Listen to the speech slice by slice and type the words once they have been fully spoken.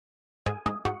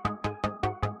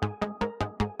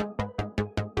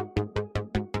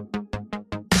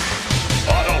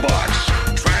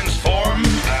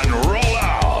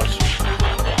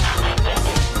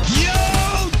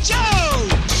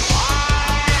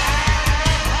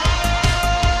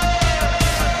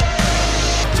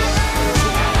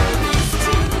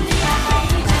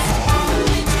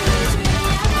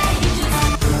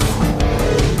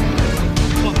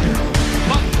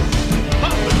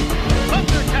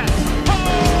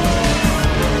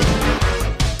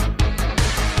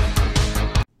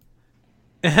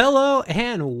Hello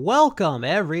and welcome,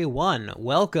 everyone.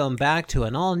 Welcome back to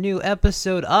an all-new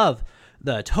episode of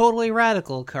the Totally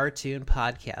Radical Cartoon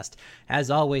Podcast. As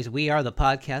always, we are the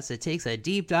podcast that takes a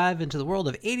deep dive into the world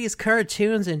of 80s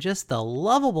cartoons and just the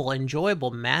lovable, enjoyable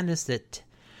madness that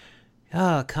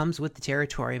comes with the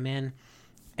territory, man.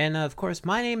 And of course,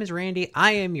 my name is Randy.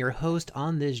 I am your host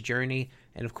on this journey.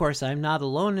 And of course, I'm not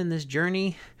alone in this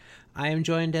journey. I am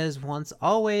joined as once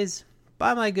always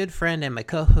by my good friend and my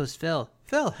co-host, Phil.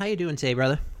 Phil, how you doing today,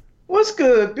 brother? What's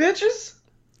good, bitches?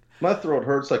 My throat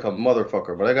hurts like a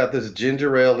motherfucker, but I got this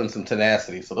ginger ale and some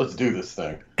tenacity, so let's do this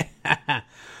thing.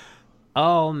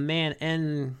 Oh, man.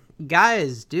 And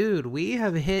guys, dude, we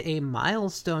have hit a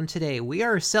milestone today. We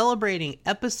are celebrating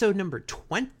episode number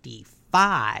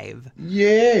 25.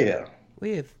 Yeah.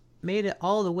 We have made it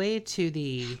all the way to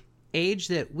the age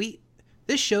that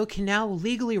this show can now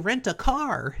legally rent a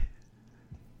car.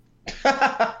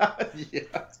 Yeah.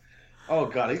 Oh,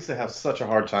 God, I used to have such a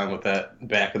hard time with that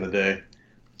back in the day.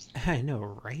 I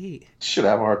know, right? Should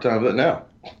have a hard time with it now.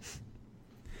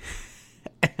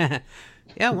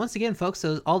 Yeah, once again, folks,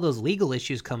 all those legal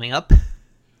issues coming up.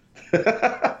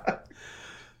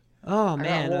 Oh,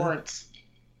 man. I got warrants.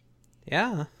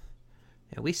 Yeah,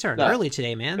 we started early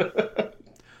today, man.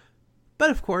 But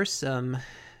of course,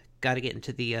 got to get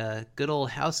into the good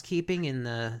old housekeeping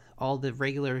and all the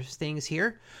regular things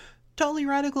here. Totally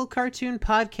Radical Cartoon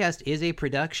Podcast is a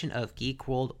production of Geek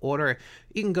World Order.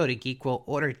 You can go to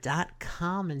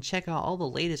geekworldorder.com and check out all the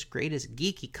latest, greatest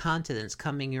geeky content that's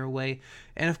coming your way.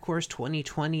 And of course,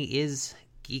 2020 is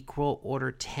Geek World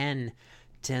Order 10th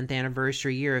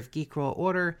anniversary year of Geek World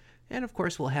Order. And of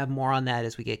course, we'll have more on that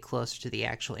as we get closer to the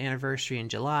actual anniversary in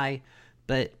July.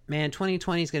 But man,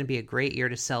 2020 is going to be a great year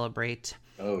to celebrate.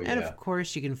 Oh, yeah. And of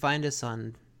course, you can find us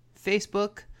on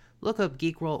Facebook. Look up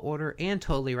Geek World Order and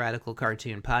Totally Radical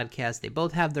Cartoon Podcast. They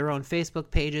both have their own Facebook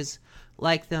pages.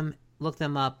 Like them, look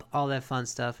them up, all that fun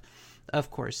stuff. Of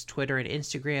course, Twitter and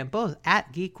Instagram, both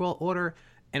at Geek World Order.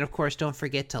 And of course, don't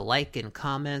forget to like and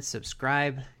comment,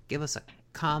 subscribe, give us a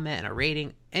comment and a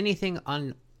rating, anything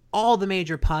on all the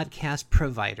major podcast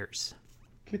providers.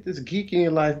 Get this geek in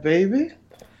your life, baby.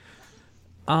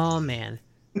 Oh, man.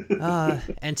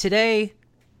 And today,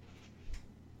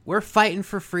 we're fighting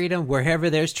for freedom wherever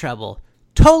there's trouble.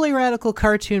 Totally Radical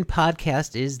Cartoon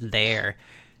Podcast is there.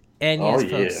 And yes,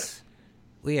 folks,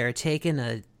 we are taking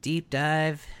a deep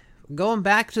dive. Going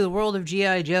back to the world of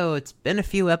G.I. Joe. It's been a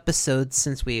few episodes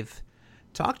since we've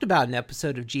talked about an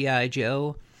episode of G.I.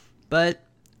 Joe. But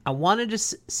I wanted to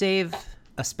save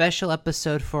a special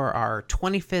episode for our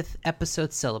 25th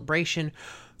episode celebration.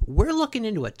 We're looking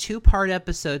into a 2-part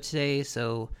episode today,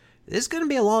 so this is going to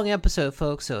be a long episode,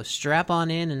 folks, so strap on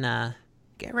in and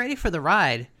get ready for the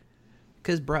ride.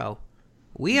 Because, bro,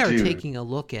 we are taking a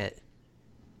look at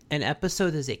an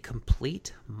episode that's a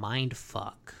complete mind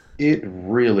fuck. It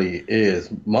really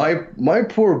is. My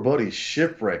poor buddy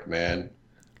Shipwreck, man.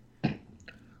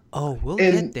 Oh, we'll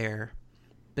get there.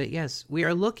 But yes, we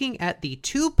are looking at the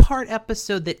 2-part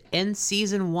episode that ends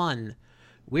Season 1.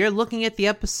 We are looking at the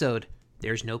episode,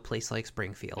 There's No Place Like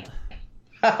Springfield.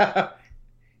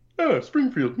 Oh,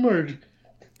 Springfield, merge.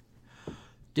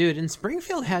 Dude, and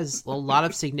Springfield has a lot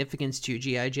of significance to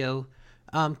G.I. Joe,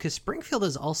 because Springfield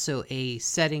is also a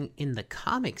setting in the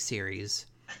comic series.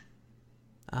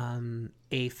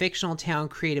 A fictional town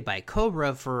created by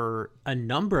Cobra for a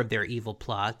number of their evil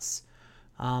plots.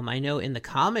 I know in the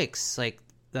comics, like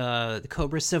the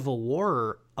Cobra Civil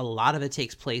War, a lot of it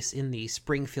takes place in the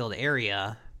Springfield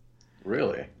area.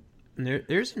 Really? And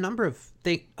there's a number of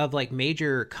like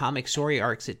major comic story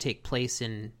arcs that take place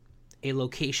in a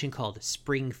location called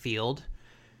Springfield.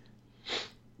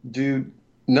 Dude,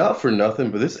 not for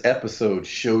nothing, but this episode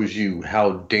shows you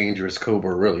how dangerous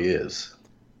Cobra really is.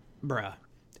 Bruh.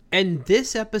 And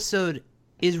this episode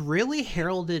is really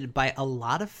heralded by a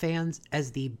lot of fans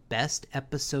as the best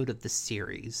episode of the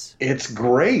series. It's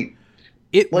great.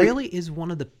 It really is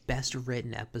one of the best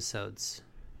written episodes.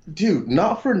 Dude,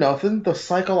 not for nothing, the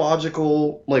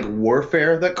psychological,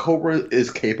 warfare that Cobra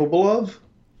is capable of.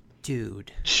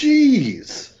 Dude.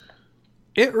 Jeez.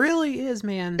 It really is,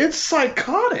 man. It's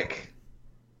psychotic.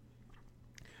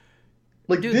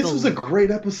 Dude, this was a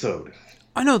great episode.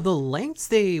 I know, the lengths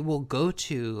they will go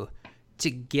to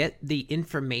get the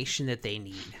information that they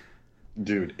need.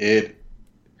 Dude,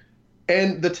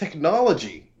 and the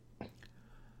technology.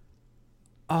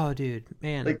 Oh, dude,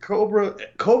 man.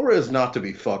 Cobra is not to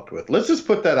be fucked with. Let's just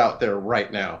put that out there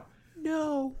right now.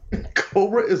 No.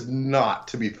 Cobra is not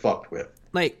to be fucked with.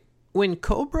 When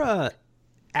Cobra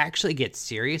actually gets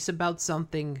serious about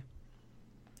something,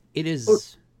 it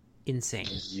is insane.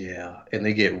 Yeah, and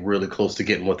they get really close to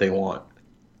getting what they want.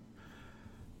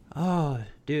 Oh,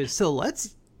 dude. So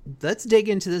let's dig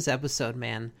into this episode,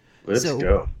 man. Let's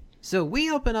go. So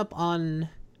we open up on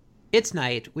it's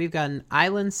night. We've got an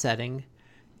island setting,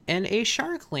 and a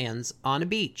shark lands on a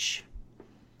beach.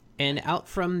 And out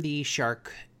from the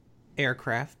shark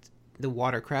aircraft, the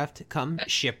watercraft, come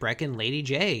Shipwreck and Lady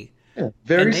J. Yeah,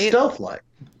 very stealth-like.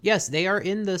 Yes, they are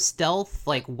in the stealth,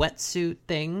 like, wetsuit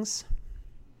things.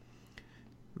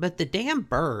 But the damn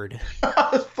bird.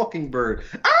 This fucking bird.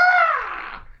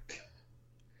 Ah!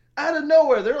 Out of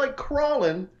nowhere, they're like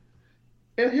crawling,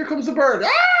 and here comes the bird.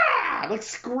 Ah! Like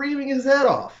screaming his head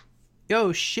off.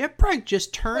 Yo, Shipwreck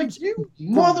just turns. Like, you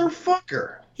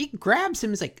motherfucker. He grabs him.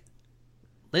 He's like,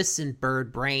 listen,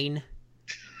 bird brain.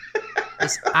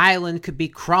 This island could be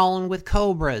crawling with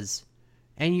cobras,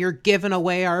 and you're giving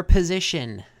away our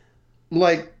position.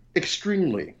 Like,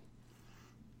 extremely.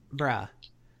 Bruh.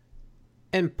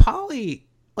 And Polly,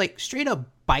 like, straight up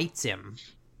bites him.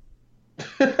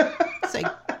 It's like,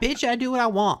 bitch, I do what I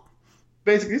want.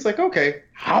 Basically, he's like, okay,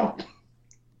 how?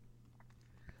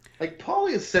 Like,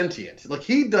 Polly is sentient. Like,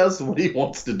 he does what he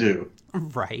wants to do.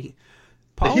 Right.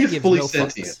 Polly gives fully no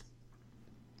sentient. Fucks.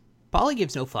 Polly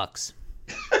gives no fucks.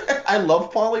 I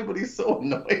love Polly, but he's so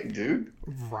annoying, dude.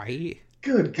 Right.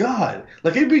 Good God.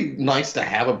 Like, it'd be nice to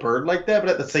have a bird like that,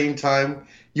 but at the same time,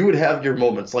 you would have your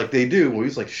moments like they do where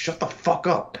he's like, shut the fuck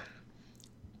up.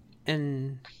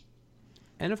 And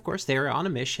of course, they're on a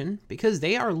mission because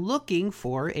they are looking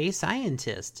for a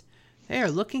scientist. They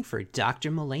are looking for Dr.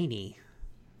 Mulaney.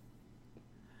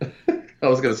 I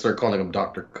was going to start calling him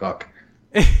Dr. Cuck.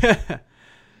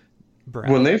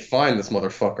 Bro. When they find this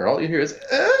motherfucker, all you hear is,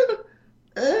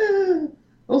 I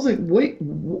was like, wait,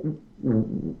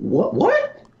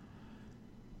 what?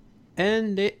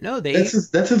 And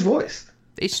that's his voice.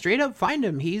 They straight up find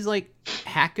him. He's like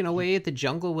hacking away at the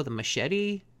jungle with a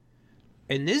machete.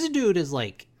 And this dude is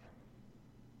like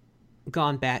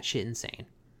gone batshit insane.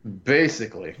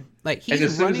 Basically. Like he's and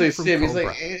as soon as they see him, he's like,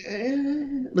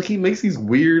 like he makes these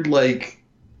weird like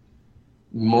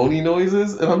moany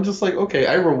noises, and I'm just like, okay,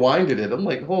 I rewinded it. I'm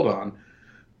like, hold on.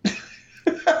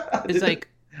 It's like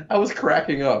I was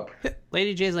cracking up.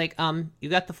 Lady J's like, you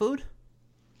got the food?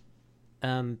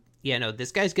 Yeah, no,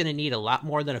 this guy's gonna need a lot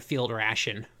more than a field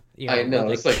ration. You know, I know,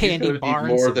 it's like he's gonna need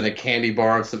more than a candy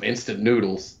bar and some instant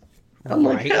noodles. I'm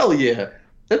like, hell yeah.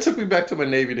 That took me back to my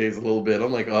Navy days a little bit.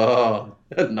 I'm like, oh,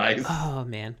 nice. Oh,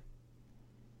 man.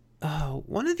 Oh,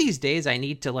 one of these days I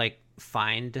need to, like,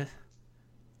 find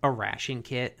a ration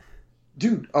kit.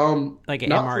 Dude, like an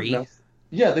MRE.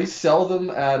 Yeah, they sell them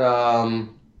at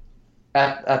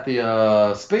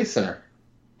the Space Center.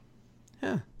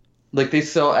 Yeah. Like, they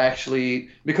sell actually,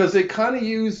 because they kind of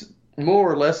use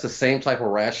more or less the same type of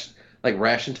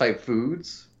ration type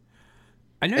foods.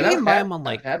 I know you can buy them on,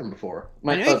 like... I've had them before.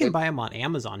 I know you can buy them on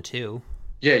Amazon, too.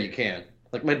 Yeah, you can.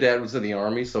 Like, my dad was in the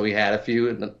Army, so he had a few,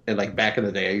 and like, back in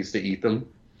the day, I used to eat them.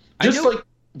 Just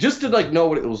to, know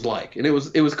what it was like. And it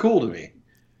was cool to me.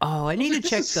 Oh, I need to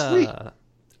check the...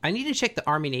 I need to check the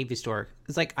Army-Navy store.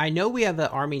 It's like, I know we have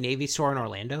the Army-Navy store in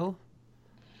Orlando.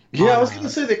 Yeah, I was going to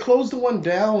say, they closed the one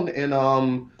down, and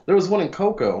there was one in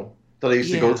Cocoa that I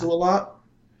used to go to a lot.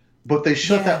 But they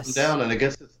shut that one down, and I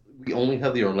guess we only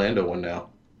have the Orlando one now.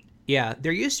 Yeah,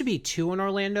 there used to be 2 in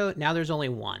Orlando. Now there's only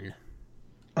 1.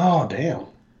 Oh, damn.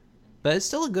 But it's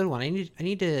still a good one. I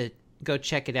need to go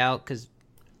check it out because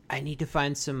I need to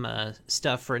find some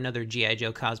stuff for another G.I.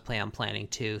 Joe cosplay I'm planning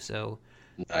too. So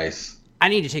nice. I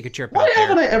need to take a trip out there. Why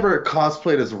haven't I ever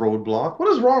cosplayed as Roadblock? What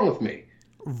is wrong with me?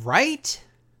 Right?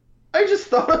 I just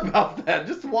thought about that.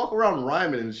 Just walk around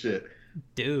rhyming and shit.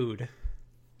 Dude.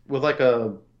 With like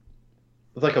a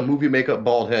movie makeup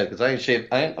bald head because I ain't shaved.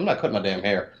 I'm not cutting my damn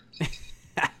hair.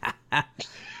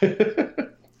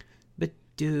 But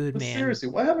dude, man, seriously,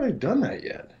 why haven't I done that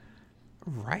yet?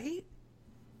 Right?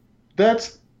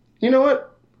 That's, you know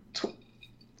what?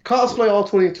 Cosplay all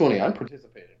 2020. I'm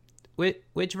participating.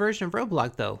 Which version of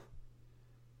Roblox though?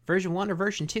 Version 1 or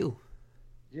version 2?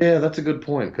 Yeah, that's a good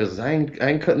point because I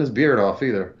ain't cutting his beard off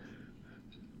either.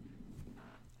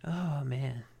 Oh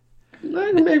man.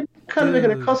 Maybe kind of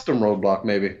making a custom Roadblock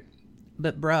maybe.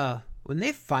 But bruh, when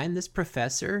they find this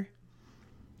professor,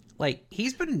 like,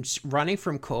 he's been running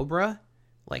from Cobra,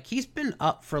 like, he's been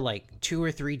up for, like, 2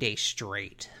 or 3 days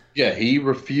straight. Yeah, he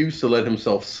refused to let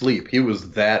himself sleep. He was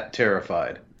that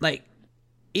terrified. Like,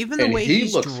 even the way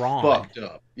he's drawn. Fucked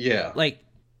up. Yeah. Like,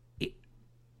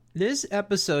 this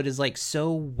episode is, like,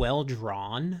 so well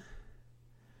drawn.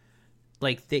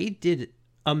 Like, they did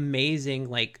amazing,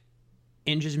 like,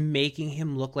 in just making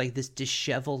him look like this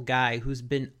disheveled guy who's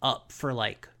been up for,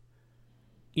 like,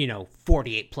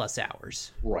 48 plus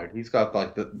hours. Right. He's got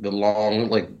like the long,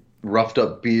 like roughed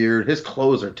up beard. His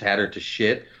clothes are tattered to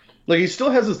shit. Like, he still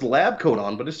has his lab coat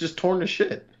on, but it's just torn to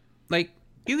shit. Like,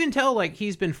 you can tell, like,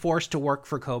 he's been forced to work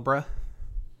for Cobra.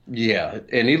 Yeah,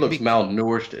 and he looks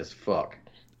malnourished as fuck.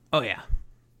 Oh, yeah.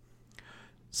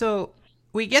 So,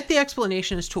 we get the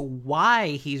explanation as to why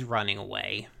he's running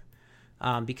away.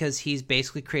 Because he's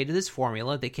basically created this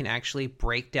formula that can actually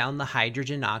break down the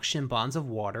hydrogen-oxygen bonds of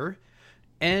water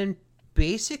and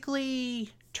basically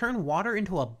turn water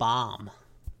into a bomb.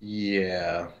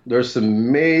 Yeah, there's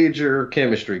some major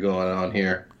chemistry going on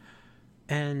here.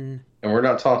 And we're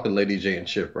not talking Lady J and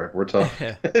Shipwreck. We're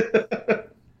talking...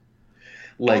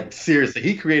 Like, seriously,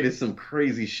 he created some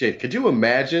crazy shit. Could you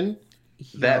imagine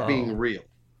that being real?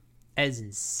 As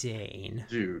insane.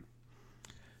 Dude.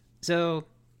 So,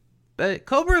 but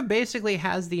Cobra basically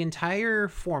has the entire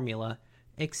formula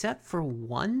except for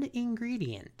one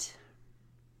ingredient,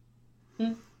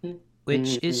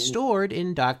 which is stored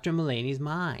in Dr. Mulaney's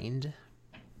mind.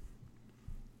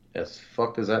 As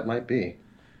fucked as that might be.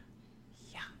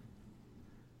 Yeah.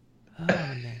 Oh,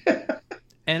 man.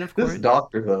 And of course... This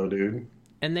doctor, though, dude.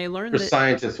 And they learn or that...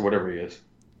 scientist, or whatever he is.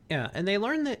 Yeah, and they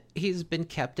learn that he's been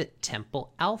kept at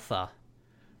Temple Alpha,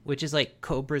 which is like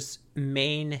Cobra's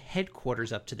main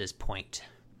headquarters up to this point.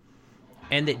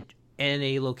 And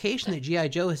a location that G.I.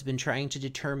 Joe has been trying to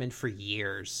determine for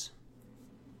years.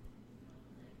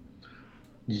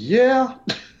 Yeah.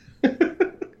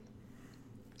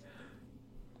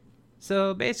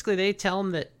 So basically they tell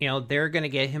him that, you know, they're going to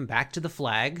get him back to the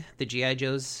Flag, the G.I.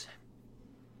 Joe's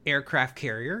aircraft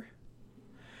carrier.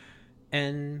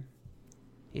 And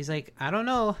he's like, I don't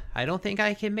know. I don't think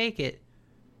I can make it.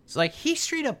 So, like, he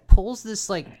straight up pulls this,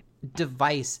 like,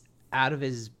 device out of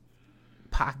his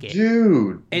pocket.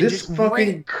 Dude, this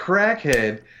fucking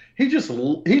crackhead, he just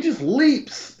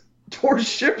leaps towards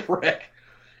Shipwreck.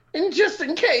 And just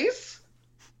in case,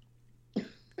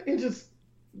 and just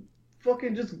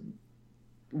fucking just,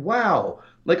 wow.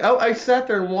 Like, I sat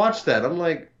there and watched that. I'm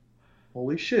like,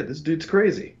 holy shit, this dude's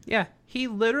crazy. Yeah, he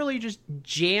literally just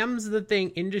jams the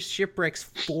thing into Shipwreck's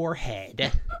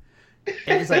forehead.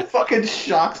 And it's like, it fucking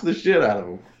shocks the shit out of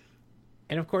him.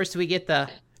 And of course, we get the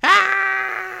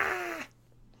ah!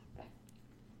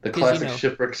 The classic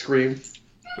Shipwreck scream.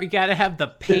 We gotta have the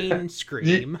pain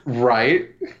scream. Right.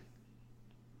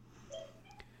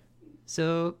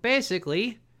 So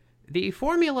basically, the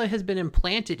formula has been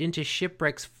implanted into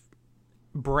Shipwreck's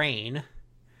brain.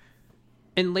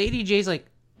 And Lady J's like,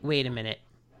 wait a minute.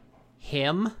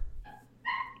 Him?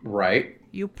 Right.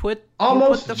 You put...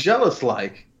 Almost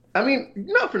jealous-like. I mean,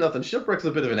 not for nothing. Shipwreck's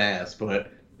a bit of an ass, but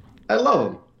I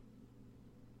love him.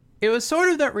 It was sort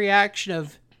of that reaction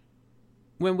of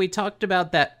when we talked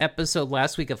about that episode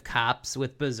last week of Cops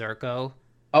with Berserko.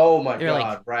 Oh my God,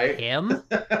 like, right? Him?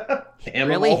 Him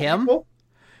really him? People?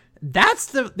 That's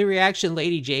the reaction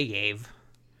Lady J gave.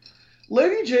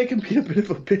 Lady J can be a bit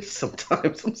of a bitch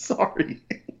sometimes. I'm sorry.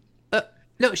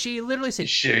 No, she literally said,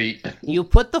 "Shit, you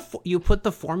put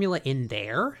the formula in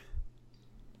there."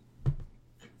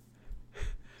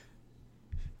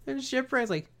 And Shipwreck's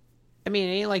like, I mean,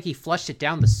 it ain't like he flushed it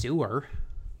down the sewer.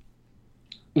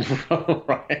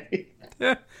 Right.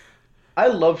 I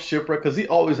love Shipwreck because he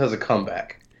always has a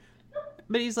comeback.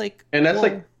 But he's like, and that's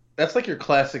like your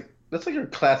classic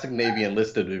Navy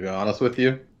enlisted, to be honest with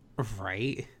you.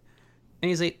 Right. And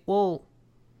he's like, well,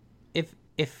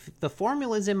 if the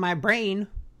formula's in my brain,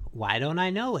 why don't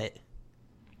I know it?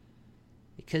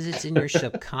 Because it's in your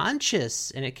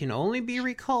subconscious, and it can only be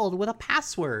recalled with a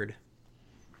password.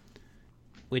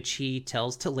 Which he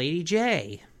tells to Lady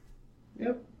J.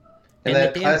 Yep. And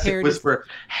that classic whisper.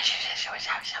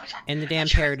 And the damn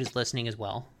parrot is listening as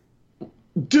well.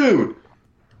 Dude,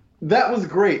 that was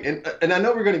great. And I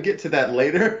know we're going to get to that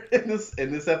later in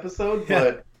this episode,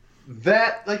 but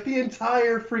that, like, the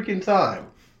entire freaking time.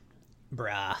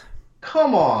 Bruh.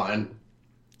 Come on.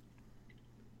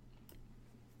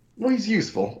 Well, he's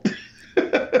useful.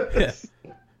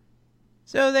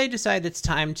 So they decide it's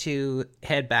time to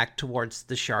head back towards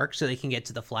the shark so they can get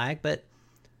to the Flag, but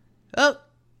oh,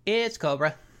 it's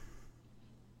Cobra.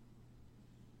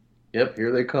 Yep,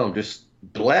 here they come, just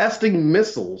blasting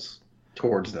missiles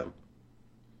towards them.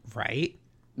 Right.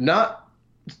 Not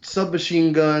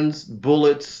submachine guns,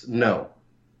 bullets, no.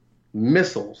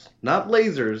 Missiles, not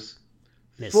lasers,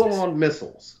 full-on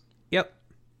missiles. Yep.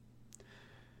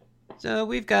 So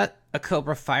we've got a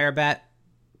Cobra Firebat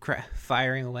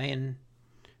firing away,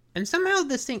 and somehow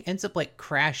this thing ends up, like,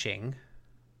 crashing.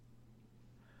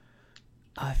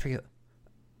 Oh, I forget.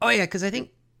 Oh, yeah, because I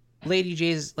think Lady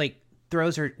J's, like,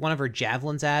 throws one of her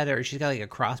javelins at it, or she's got, like, a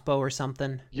crossbow or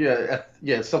something. Yeah,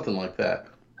 something like that.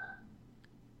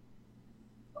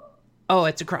 Oh,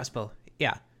 it's a crossbow.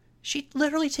 Yeah. She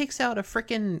literally takes out a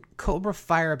freaking Cobra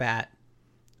fire bat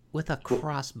with a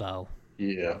crossbow.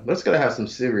 Yeah, that's gotta have some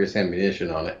serious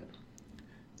ammunition on it.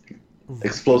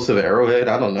 Explosive arrowhead?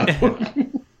 I don't know.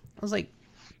 I was like,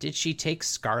 did she take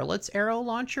Scarlet's arrow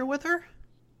launcher with her?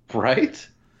 Right? It's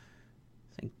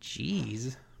like,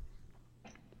 jeez.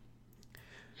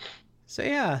 So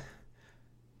yeah.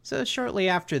 So shortly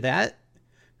after that,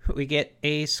 we get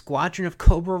a squadron of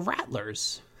Cobra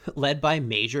Rattlers, led by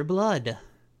Major Blood.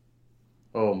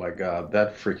 Oh my god,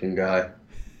 that freaking guy.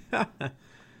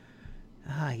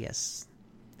 Ah, yes.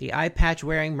 The eye patch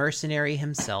wearing mercenary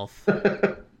himself.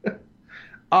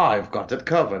 I've got it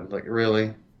covered. Like,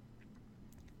 really?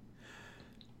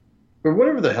 Or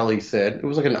whatever the hell he said. It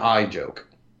was like an eye joke.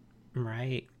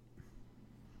 Right.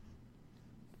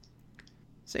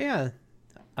 So yeah,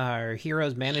 our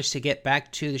heroes managed to get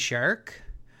back to the shark,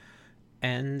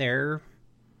 and they're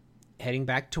heading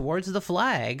back towards the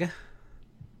flag.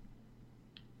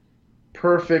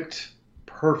 Perfect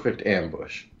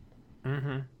ambush.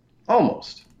 Mm-hmm.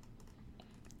 Almost.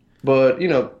 But,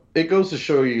 it goes to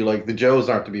show you, like, the Joes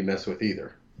aren't to be messed with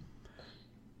either.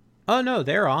 Oh no,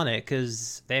 they're on it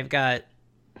because they've got,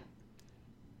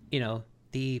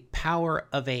 the power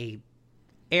of a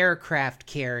aircraft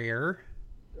carrier.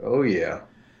 Oh yeah,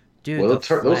 dude. Well,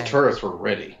 those turrets were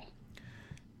ready.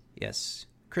 Yes,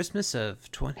 Christmas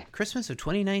of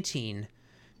 2019.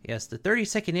 Yes, the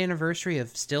 32nd anniversary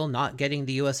of still not getting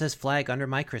the USS Flag under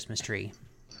my Christmas tree.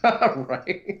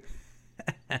 Right.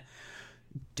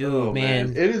 Dude,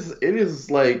 man. It is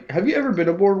like, have you ever been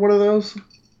aboard one of those?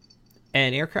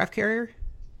 An aircraft carrier?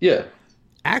 Yeah.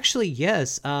 Actually,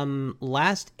 yes.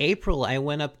 Last April, I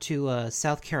went up to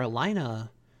South Carolina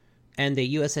and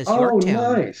the USS Yorktown.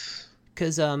 Oh, nice.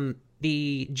 Because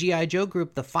the G.I. Joe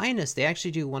group, The Finest, they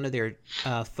actually do one of their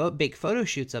big photo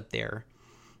shoots up there.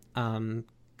 And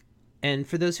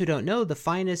for those who don't know, The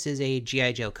Finest is a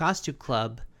G.I. Joe costume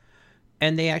club,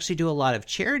 and they actually do a lot of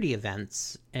charity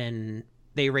events, and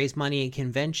they raise money at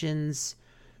conventions.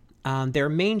 Their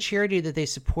main charity that they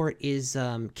support is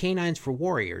Canines for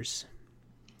Warriors.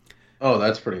 Oh,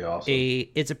 that's pretty awesome.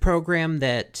 It's a program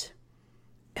that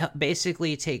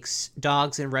basically takes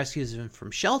dogs and rescues them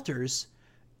from shelters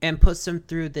and puts them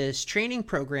through this training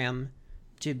program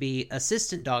to be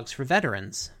assistant dogs for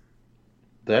veterans.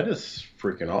 That is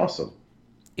freaking awesome.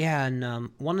 Yeah, and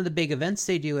one of the big events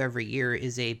they do every year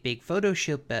is a big photo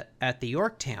shoot at the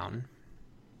Yorktown.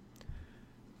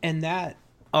 And that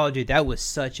was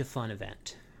such a fun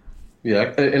event.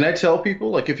 Yeah, and I tell people,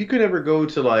 like, if you could ever go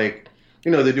to, like,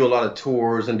 they do a lot of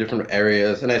tours in different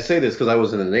areas, and I say this because I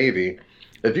was in the Navy.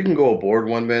 If you can go aboard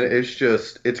one, man,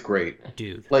 it's great.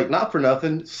 Dude. Like, not for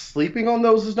nothing, sleeping on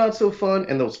those is not so fun,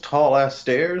 and those tall-ass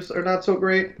stairs are not so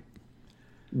great.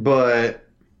 But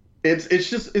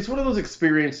it's one of those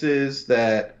experiences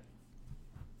that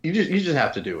you just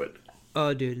have to do it.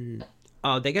 Oh, dude.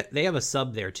 Oh, they have a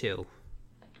sub there, too.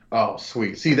 Oh,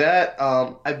 sweet. See that?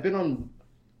 I've been on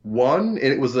one, and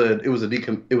it was a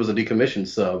decommissioned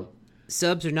sub.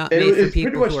 Subs are not made for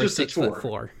people who are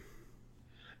 6'4".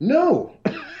 No.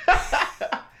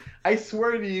 I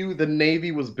swear to you, the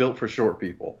Navy was built for short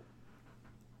people.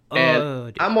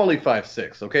 And dude. I'm only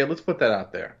 5'6", okay? Let's put that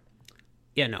out there.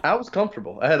 Yeah, no. I was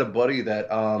comfortable. I had a buddy that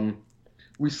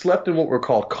we slept in what were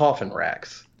called coffin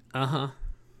racks. Uh-huh.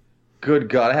 Good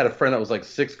God. I had a friend that was like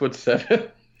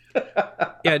 6'7".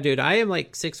 Yeah, dude, I am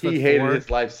like 6'4". He hated his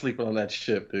life sleeping on that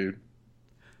ship, dude.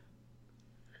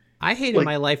 I hated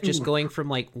my life just going from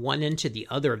like one end to the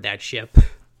other of that ship.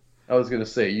 I was gonna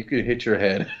say, you could hit your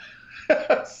head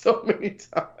so many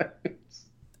times.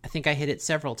 I think I hit it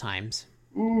several times.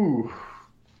 Ooh.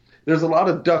 There's a lot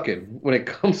of ducking when it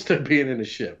comes to being in a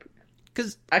ship.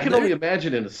 Because I can only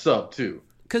imagine in a sub, too.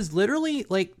 Because literally,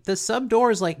 like, the sub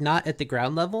door is, like, not at the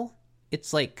ground level.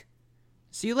 It's, like...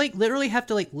 So you, like, literally have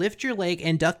to, like, lift your leg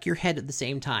and duck your head at the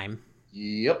same time.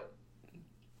 Yep.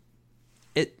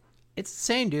 It's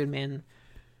insane, dude, man.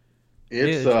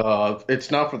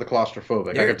 It's not for the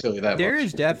claustrophobic, I can tell you that There much.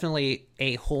 is definitely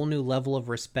a whole new level of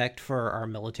respect for our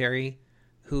military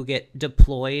who get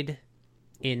deployed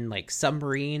in, like,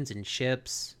 submarines and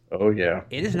ships. Oh, yeah.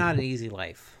 It is not an easy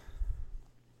life.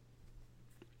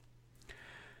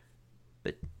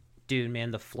 But, dude,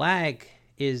 man, the Flag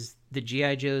is the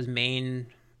G.I. Joe's main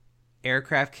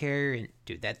aircraft carrier, and,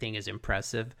 dude, that thing is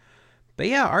impressive. But,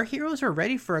 yeah, our heroes are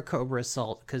ready for a Cobra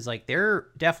assault, because, like, they're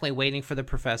definitely waiting for the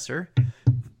Professor.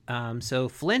 So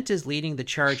Flint is leading the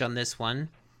charge on this one.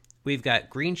 We've got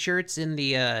green shirts in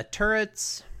the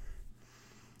turrets.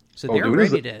 So they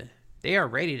are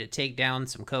ready to take down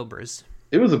some Cobras.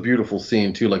 It was a beautiful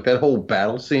scene, too. Like, that whole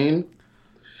battle scene.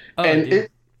 Oh, And dude.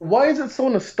 why is it so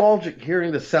nostalgic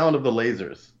hearing the sound of the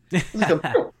lasers? It's like a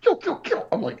kill, kill, kill, kill.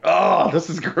 I'm like, oh, this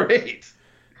is great.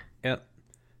 Yep.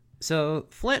 So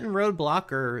Flint and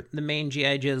Roadblock are the main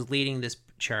GI Joes leading this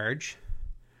charge.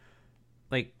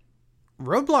 Like,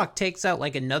 Roadblock takes out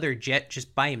like another jet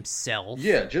just by himself.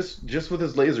 Yeah, just with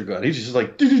his laser gun, he's just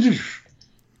like,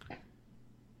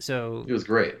 So it was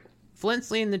great.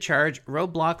 Flint's leading the charge.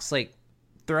 Roadblock's like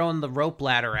throwing the rope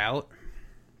ladder out.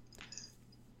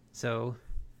 So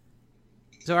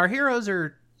our heroes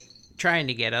are trying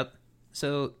to get up.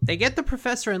 So they get the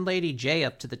Professor and Lady J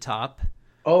up to the top.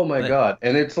 Oh my God!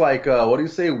 And it's like, what do you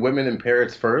say? Women in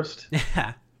parrots first.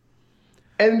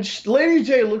 And Lady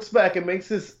J looks back and makes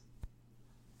this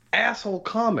asshole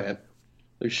comment.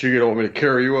 Like, sure you don't want me to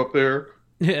carry you up there?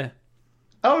 Yeah.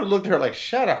 I would have looked at her like,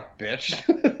 shut up, bitch.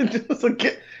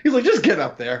 He's like, just get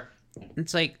up there.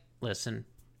 It's like, listen,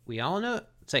 we all know.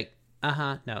 It's like,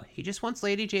 no. He just wants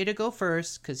Lady J to go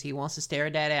first because he wants to stare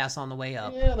at that ass on the way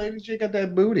up. Yeah, Lady J got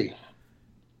that booty.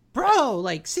 Bro,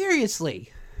 like,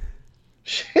 seriously.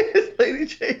 Shit, Lady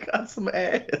J got some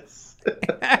ass.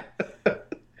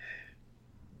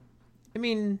 I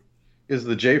mean... Is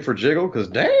the J for jiggle? Because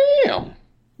damn.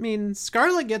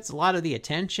 Scarlet gets a lot of the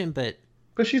attention, but...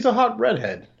 Because she's a hot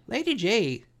redhead. Lady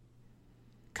J,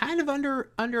 kind of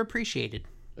underappreciated.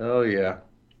 Oh, yeah.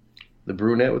 The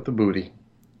brunette with the booty.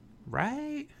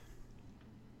 Right?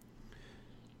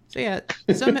 So, yeah,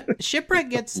 Shipwreck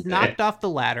gets knocked off the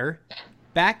ladder,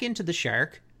 back into the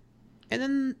shark, and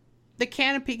then the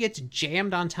canopy gets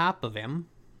jammed on top of him.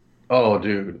 Oh,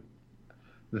 dude.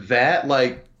 That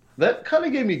kind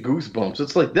of gave me goosebumps.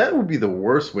 It's like, that would be the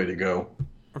worst way to go.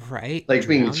 Right. Like,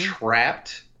 drowning. being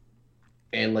trapped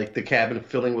and, like, the cabin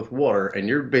filling with water, and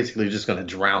you're basically just going to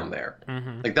drown there.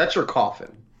 Mm-hmm. Like, that's your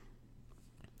coffin.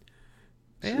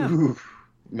 Yeah. Oof,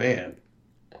 man.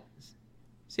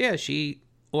 So, yeah, she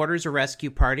orders a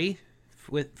rescue party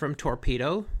from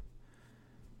Torpedo,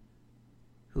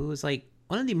 who was, like,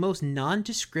 one of the most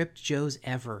nondescript Joes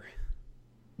ever.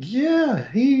 Yeah,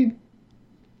 he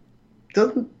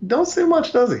don't say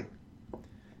much, does he?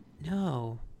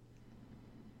 No.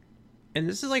 And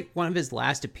this is like one of his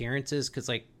last appearances because,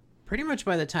 like, pretty much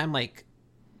by the time like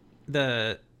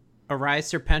the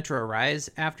Arise Serpentor Arise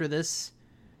after this,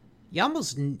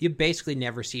 you basically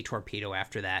never see Torpedo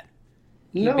after that.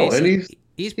 No, and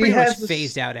he's pretty much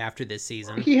phased out after this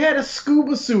season. He had a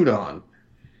scuba suit on.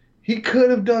 He could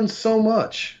have done so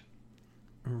much.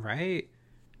 Right.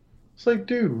 It's like,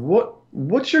 dude,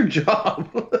 what's your job?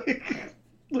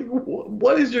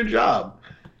 what is your job?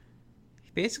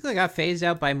 He basically got phased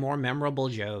out by more memorable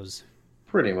Joes.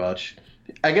 Pretty much.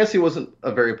 I guess he wasn't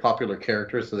a very popular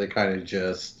character, so they kind of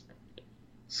just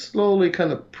slowly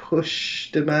kind of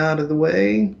pushed him out of the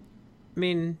way. I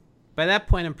mean, by that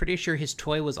point, I'm pretty sure his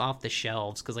toy was off the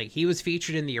shelves because, like, he was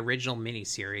featured in the original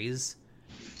miniseries.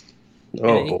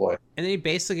 Oh, boy. And then he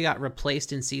basically got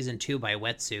replaced in season 2 by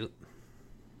Wetsuit.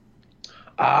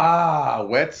 Ah,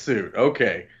 Wetsuit.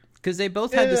 Okay. Because they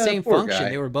both had the same function. Guy.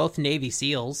 They were both Navy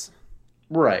SEALs.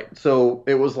 Right. So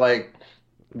it was like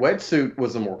Wetsuit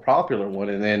was the more popular one,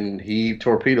 and then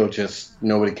Torpedo, just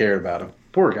nobody cared about him.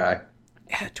 Poor guy.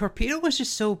 Yeah, Torpedo was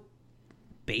just so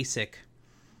basic.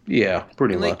 Yeah,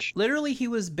 pretty much. Literally, he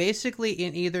was basically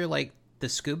in either, like, the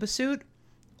scuba suit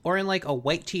or in, like, a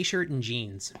white t-shirt and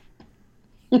jeans.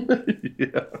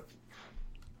 Yeah.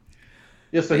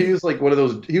 Yeah, so he was like one of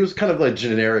those, he was kind of like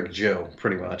generic Joe,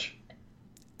 pretty much.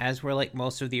 As were, like,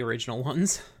 most of the original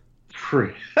ones.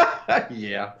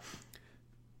 Yeah.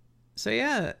 So,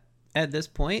 yeah, at this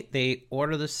point, they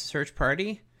order the search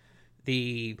party.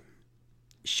 The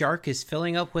shark is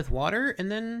filling up with water, and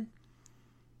then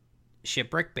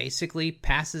Shipwreck basically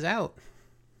passes out.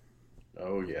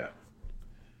 Oh, yeah.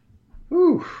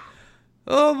 Whew.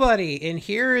 Oh, buddy. And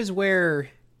here is where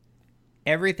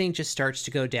everything just starts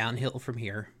to go downhill from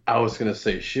here. I was going to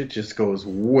say, shit just goes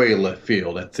way left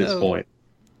field at this point.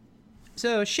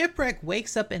 So Shipwreck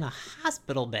wakes up in a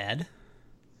hospital bed,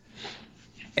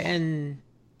 and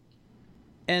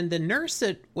the nurse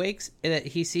that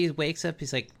he sees wakes up,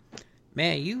 he's like,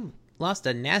 man, you lost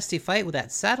a nasty fight with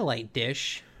that satellite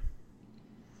dish.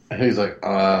 And he's like,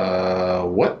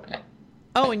 what?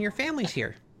 Oh, and your family's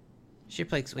here.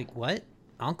 Shipwreck's like, what?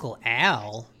 Uncle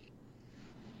Al?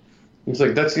 He's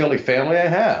like, that's the only family I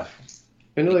have.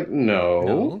 And they're like,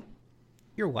 no.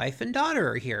 Your wife and daughter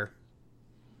are here.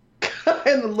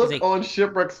 And the look on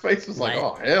Shipwreck's face was like,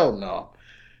 oh, hell no.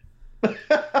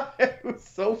 It was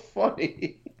so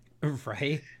funny.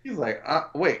 Right? He's like,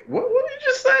 wait, what did you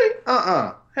just say?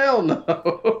 Hell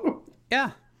no.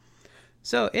 Yeah.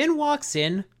 So in walks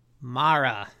in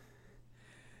Mara.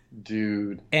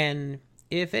 Dude. And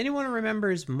if anyone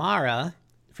remembers Mara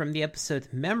from the episode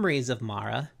Memories of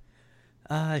Mara,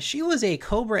 she was a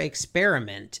Cobra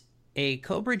experiment, a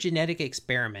Cobra genetic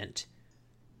experiment.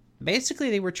 Basically,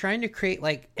 they were trying to create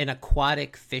like an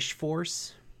aquatic fish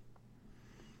force.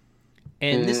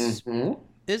 And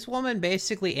this woman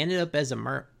basically ended up as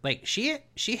a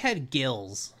she had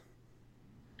gills.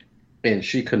 And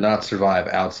she could not survive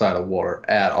outside of water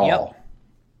at all. Yep.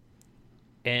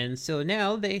 And so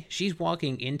now she's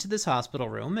walking into this hospital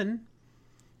room and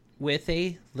with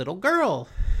a little girl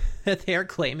that they're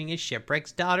claiming is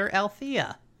Shipwreck's daughter,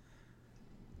 Althea.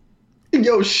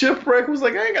 Yo, Shipwreck was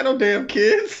like, I ain't got no damn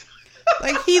kids.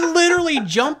 Like, he literally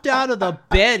jumped out of the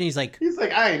bed and he's like,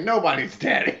 I ain't nobody's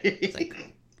daddy. He's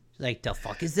like, the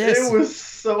fuck is this? It was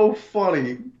so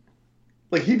funny.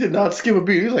 Like, he did not skip a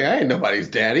beat. He's like, I ain't nobody's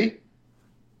daddy.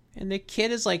 And the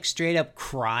kid is like straight up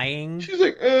crying. She's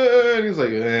like, and he's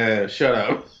like, shut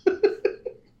up.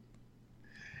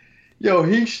 Yo,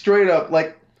 he straight up,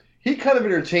 like, he kind of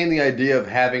entertained the idea of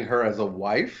having her as a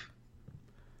wife.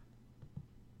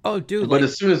 Oh, dude. But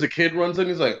as soon as the kid runs in,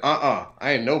 he's like, I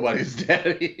ain't nobody's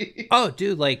daddy. Oh,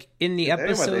 dude, like, in the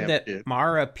episode that kid.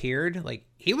 Mara appeared, like,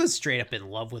 he was straight up in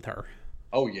love with her.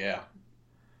 Oh, yeah.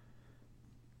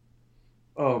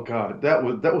 Oh, God. That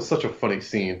was such a funny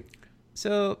scene.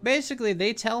 So, basically,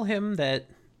 they tell him that,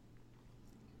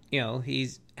 he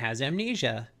has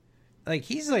amnesia. Like,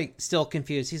 he's, like, still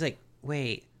confused. He's like,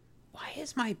 wait, why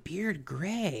is my beard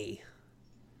gray?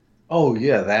 Oh,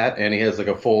 yeah, that. And he has, like,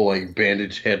 a full, like,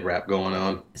 bandage head wrap going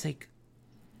on. It's like,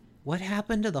 what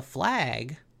happened to the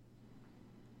flag?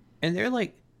 And they're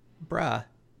like, bruh,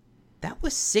 that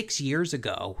was 6 years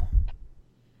ago.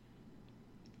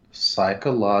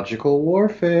 Psychological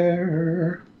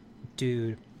warfare.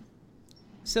 Dude.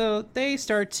 So they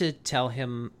start to tell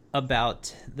him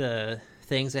about the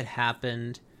things that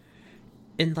happened.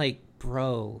 And, like,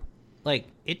 bro, like,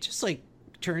 it just, like,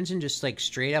 turns into just, like,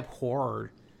 straight up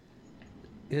horror.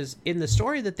 Because in the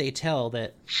story that they tell,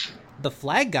 that the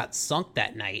flag got sunk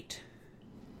that night.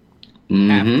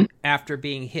 After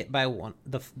being hit by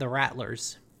the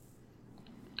Rattlers.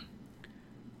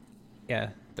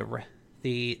 Yeah,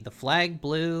 the flag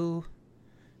blew.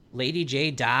 Lady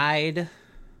J died.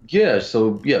 Yeah,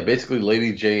 so yeah, basically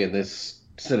Lady J in this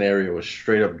scenario was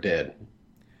straight up dead.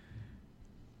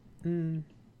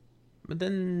 But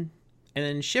then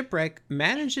Shipwreck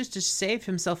manages to save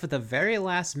himself at the very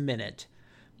last minute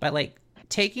by, like,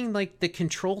 taking, like, the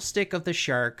control stick of the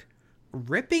shark,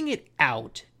 ripping it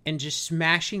out, and just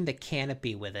smashing the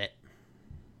canopy with it.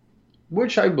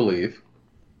 Which I believe.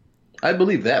 I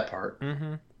believe that part.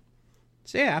 Mm-hmm.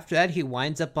 So yeah, after that, he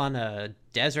winds up on a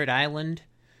desert island,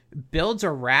 builds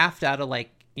a raft out of, like,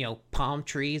 palm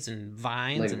trees and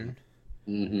vines,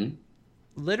 and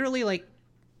literally, like,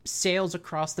 sails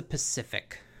across the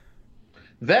Pacific.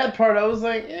 That part, I was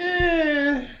like,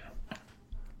 eh.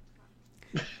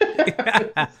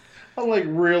 I'm like,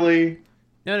 really?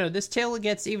 No, this tale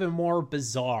gets even more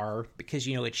bizarre because,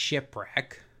 it's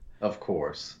Shipwreck. Of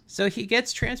course. So he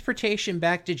gets transportation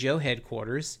back to Joe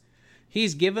headquarters.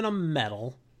 He's given a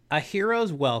medal, a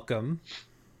hero's welcome.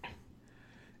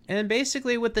 And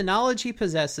basically, with the knowledge he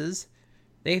possesses,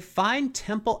 they find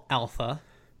Temple Alpha,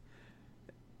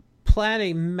 plan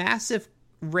a massive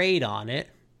raid on it,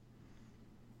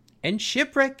 and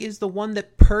Shipwreck is the one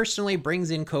that personally brings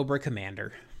in Cobra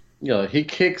Commander. Yeah, he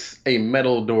kicks a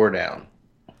metal door down.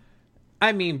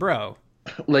 I mean, bro.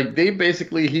 Like,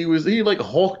 he like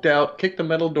hulked out, kicked the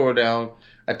metal door down,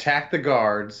 attacked the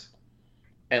guards,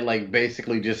 and, like,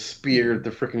 basically just speared the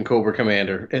freaking Cobra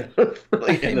Commander in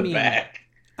the back.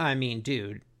 I mean,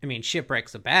 dude.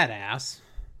 Shipwreck's a badass.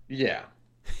 Yeah.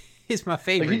 He's my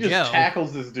favorite Joe. He just Joe.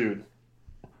 tackles this dude.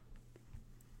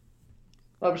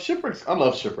 I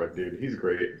love Shipwreck, dude. He's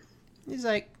great. He's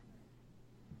like,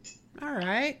 all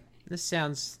right, this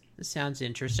sounds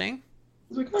interesting.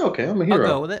 He's like, oh, okay, I'm a hero.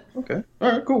 I'll go with it. Okay,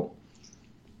 all right, cool.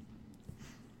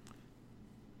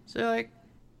 So, like,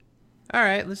 all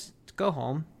right, let's go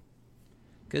home.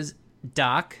 Because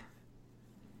Doc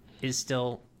is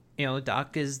still,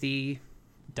 Doc is the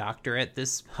doctor at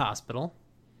this hospital.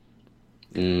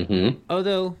 Mm-hmm.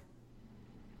 Although,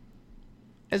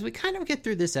 as we kind of get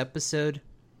through this episode,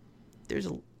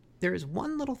 there is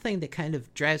one little thing that kind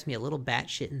of drives me a little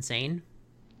batshit insane.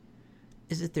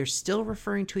 Is that they're still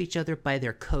referring to each other by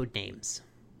their code names.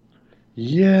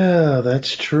 Yeah,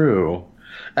 that's true.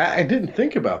 I didn't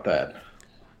think about that.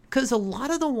 Because a lot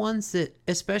of the ones that,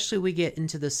 especially we get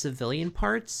into the civilian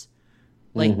parts,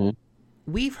 like,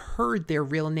 we've heard their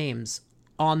real names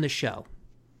on the show.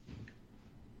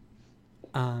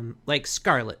 Like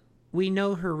Scarlet. we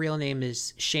know her real name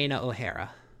is Shayna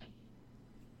O'Hara.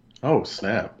 Oh,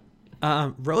 snap.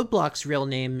 Roadblock's real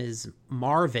name is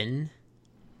Marvin.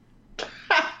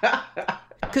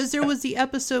 Because there was the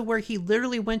episode where he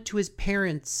literally went to his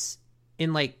parents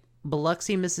in, like,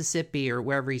 Biloxi, Mississippi, or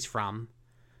wherever he's from,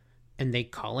 and they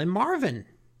call him Marvin.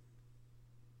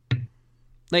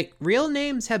 Like, real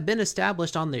names have been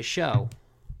established on this show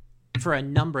for a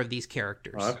number of these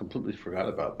characters. Oh, I completely forgot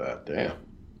about that.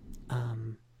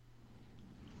 Damn.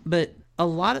 But a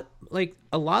lot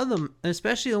of them,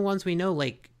 especially the ones we know,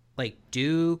 like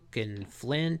Duke and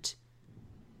Flint,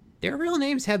 their real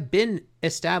names have been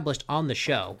established on the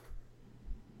show.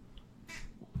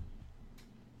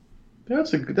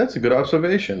 That's a good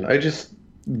observation. I just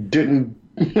didn't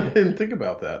think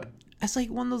about that. It's like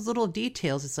one of those little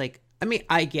details. It's like, I mean,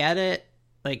 I get it.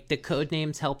 Like, the code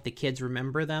names help the kids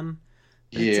remember them.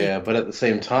 Yeah, but at the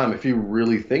same time, if you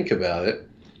really think about it,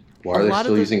 why are they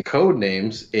still using code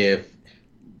names if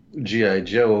G.I.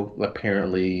 Joe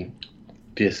apparently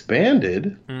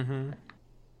disbanded?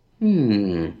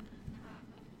 Mm-hmm.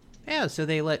 Yeah, so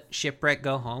they let Shipwreck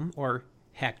go home, or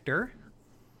Hector,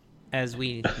 as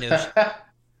we know.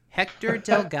 Hector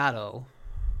Delgado.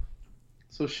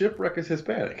 So Shipwreck is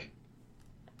Hispanic.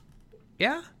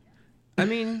 Yeah. I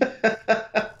mean,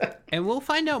 and we'll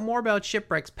find out more about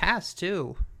Shipwreck's past,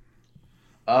 too.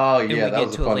 Oh, yeah, that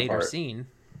was the fun part. Scene.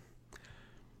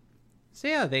 So,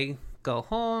 yeah, they go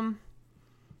home.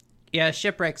 Yeah,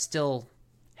 Shipwreck still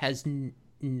has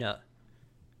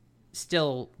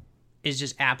still is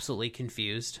just absolutely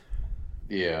confused.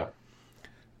 Yeah.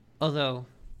 Although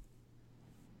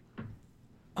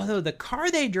the car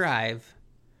they drive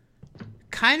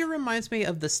kind of reminds me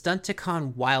of the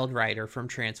Stunticon Wild Rider from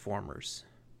Transformers.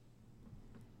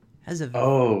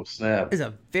 Snap! Is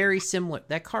a very similar.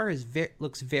 That car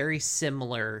looks very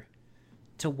similar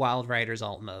to Wild Rider's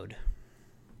alt mode.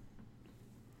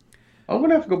 I'm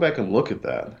gonna have to go back and look at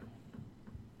that.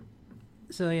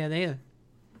 So yeah,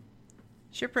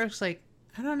 Shipwreck's like,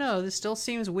 I don't know, this still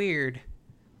seems weird.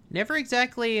 Never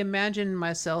exactly imagined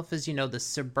myself as, the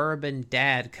suburban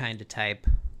dad kind of type.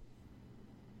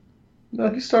 No,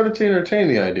 he started to entertain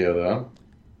the idea, though.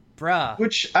 Bruh.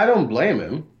 Which, I don't blame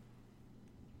him.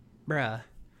 Bruh.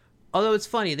 Although it's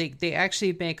funny, they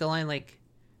actually make a line like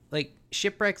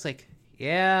Shipwreck's like,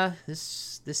 yeah,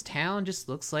 this town just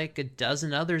looks like a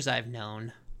dozen others I've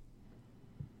known.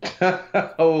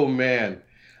 Oh, man.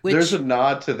 There's a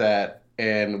nod to that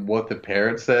and what the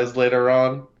parrot says later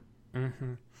on.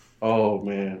 Mm-hmm. Oh,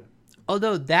 man.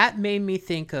 Although that made me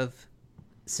think of,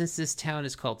 since this town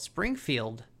is called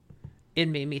Springfield, it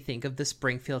made me think of the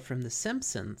Springfield from The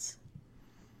Simpsons.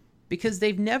 Because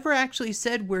they've never actually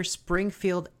said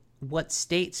what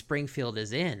state Springfield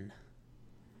is in.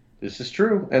 This is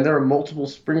true. And there are multiple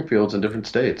Springfields in different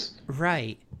states.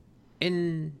 Right.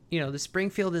 And, the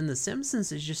Springfield in The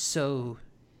Simpsons is just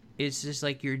it's just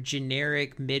like your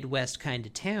generic Midwest kind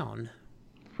of town.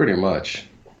 Pretty much.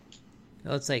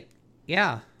 It's like,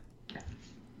 yeah.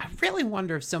 I really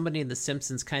wonder if somebody in The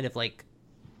Simpsons kind of like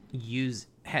used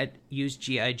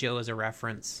G.I. Joe as a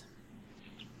reference.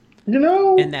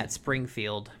 In that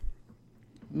Springfield.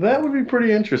 That would be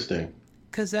pretty interesting.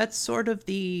 Because that's sort of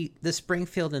the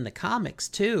Springfield in the comics,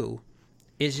 too.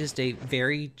 Is just a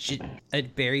very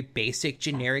basic,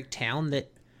 generic town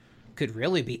that could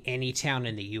really be any town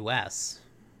in the U.S.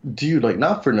 Dude,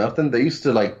 not for nothing, they used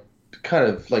to, kind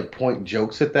of, point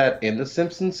jokes at that in the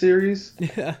Simpsons series.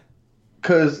 Yeah.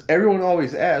 Because everyone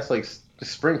always asks,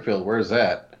 Springfield, where's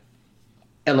that?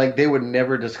 And, they would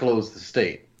never disclose the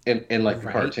state in the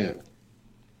cartoon.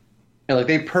 And,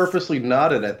 they purposely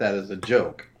nodded at that as a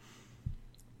joke.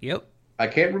 Yep. I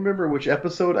can't remember which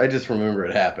episode, I just remember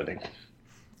it happening.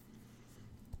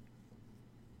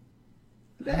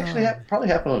 It actually probably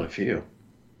happened on a few.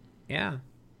 Yeah.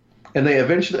 And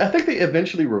I think they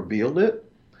eventually revealed it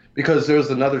because there was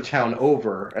another town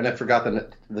over, and I forgot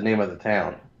the name of the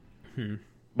town.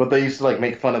 But they used to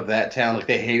make fun of that town,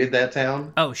 they hated that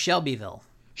town. Oh, Shelbyville.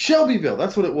 Shelbyville,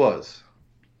 that's what it was.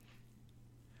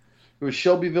 It was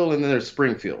Shelbyville, and then there's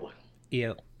Springfield.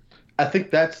 Yep. I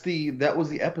think that was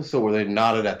the episode where they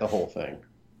nodded at the whole thing.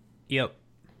 Yep.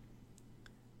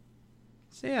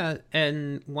 So yeah,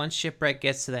 and once Shipwreck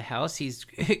gets to the house, he's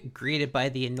greeted by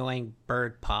the annoying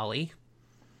bird Polly.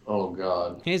 Oh,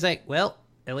 God. And he's like, well,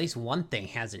 at least one thing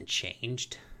hasn't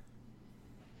changed.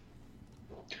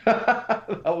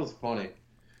 That was funny.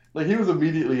 He was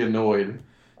immediately annoyed.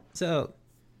 So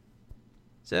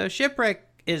Shipwreck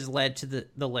is led to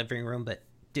the living room, but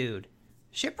dude,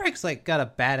 Shipwreck's got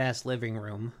a badass living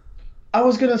room. I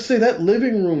was gonna say that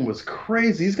living room was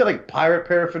crazy. He's got pirate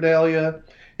paraphernalia.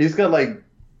 He's got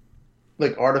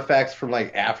like artifacts from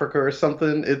like Africa or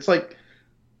something. It's like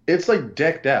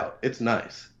decked out. It's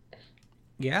nice.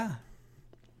 Yeah.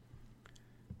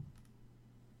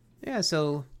 Yeah,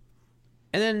 so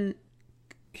and then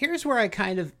here's where I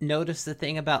kind of noticed the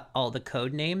thing about all the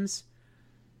code names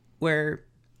where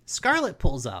Scarlet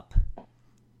pulls up.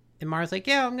 And Mara's like,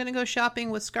 "Yeah, I'm going to go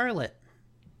shopping with Scarlet."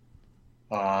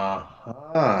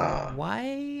 Uh-huh.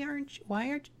 Why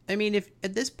aren't I mean, if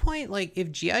at this point, like,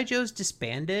 if G.I. Joe's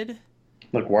disbanded,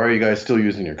 Like, why are you guys still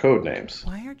using your code names?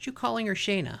 why aren't you calling her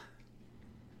Shayna?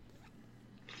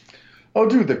 Oh,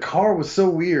 dude, the car was so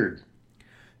weird.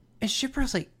 And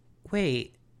Shipwreck's like,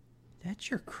 "Wait, that's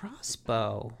your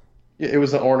crossbow." Yeah, it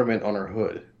was an ornament on her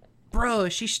hood. Bro,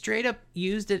 she straight up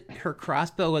used her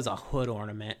crossbow as a hood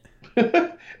ornament.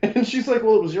 And she's like,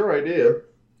 well, it was your idea.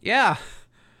 Yeah.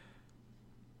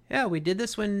 Yeah, we did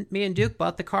this when me and Duke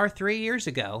bought the car 3 years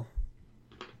ago.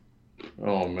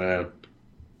 Oh, man.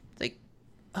 Like,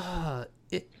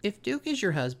 if Duke is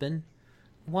your husband,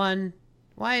 one,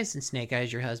 why isn't Snake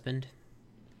Eyes your husband?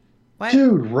 Why,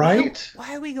 Dude, right?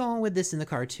 Why are we going with this in the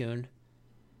cartoon?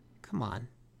 Come on.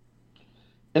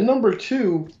 And number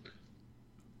two,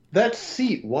 that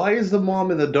seat. Why is the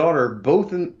mom and the daughter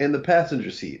both in the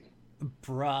passenger seat?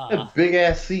 Bruh. That big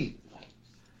ass seat.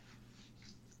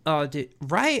 Oh, dude.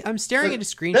 Right? I'm staring at a That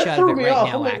screenshot threw of it me right off.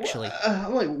 now, I'm like, actually.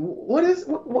 I'm like,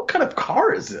 what kind of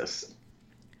car is this?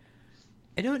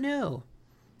 I don't know.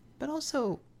 But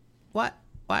also, why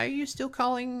are you still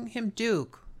calling him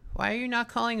Duke? Why are you not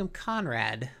calling him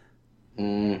Conrad?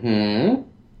 Mm-hmm.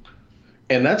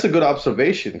 And that's a good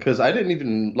observation because I didn't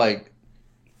even like,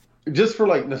 just for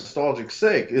like nostalgic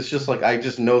sake, it's just like I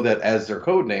just know that as their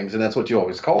code names, and that's what you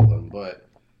always call them. But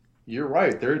you're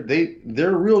right;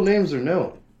 their real names are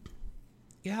known.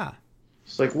 Yeah.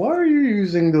 It's like, why are you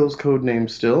using those code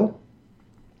names still?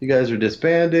 You guys are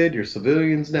disbanded. You're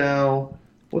civilians now.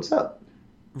 What's up?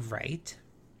 Right.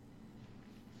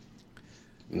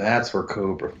 And that's where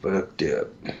Cobra fucked up.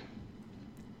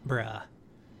 Bruh.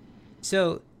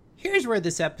 So, here's where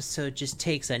this episode just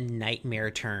takes a nightmare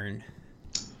turn.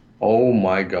 Oh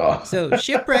my god. So,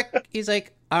 Shipwreck, he's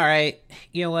like, alright,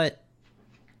 you know what?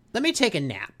 Let me take a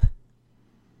nap.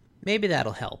 Maybe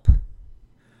that'll help.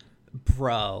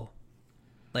 Bro.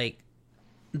 Like,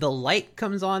 the light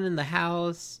comes on in the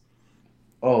house.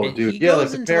 Oh, and dude. he Yeah, like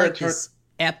goes the into parrot this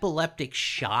epileptic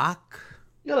shock.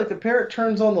 Yeah, like the parrot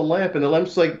turns on the lamp, and the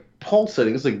lamp's like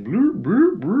pulsating. It's like bloop,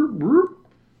 bloop, bloop, bloop.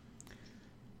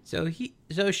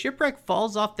 So Shipwreck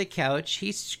falls off the couch.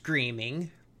 He's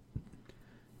screaming,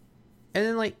 and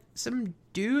then like some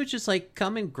dude just like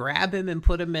come and grab him and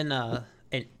put him in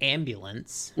an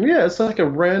ambulance. Yeah, it's like a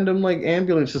random like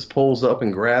ambulance just pulls up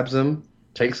and grabs him,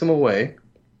 takes him away.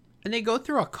 And they go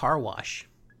through a car wash.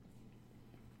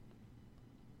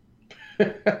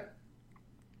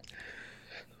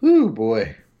 Ooh,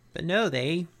 boy. But no,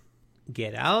 they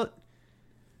get out.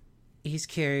 He's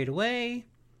carried away.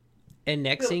 And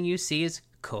next thing you see is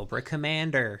Cobra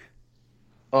Commander.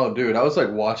 Oh, dude, I was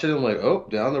like watching him, like, oh,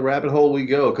 down the rabbit hole we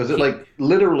go, because it like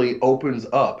literally opens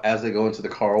up as they go into the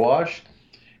car wash,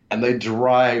 and they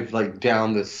drive like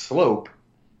down this slope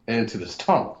and into this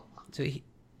tunnel. So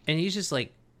he's just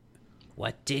like,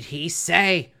 "What did he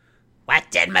say? What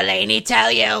did Mulaney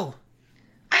tell you?"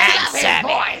 I love his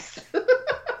voice.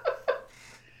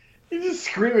 He's just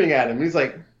screaming at him. He's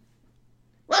like,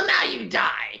 "Well, now you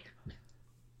die."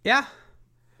 Yeah.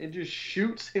 It just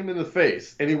shoots him in the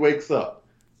face, and he wakes up.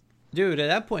 Dude, at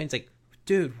that point, it's like,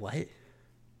 dude, what?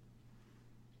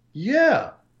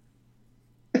 Yeah.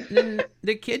 And then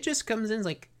the kid just comes in,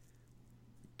 like,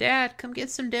 "Dad, come get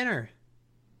some dinner."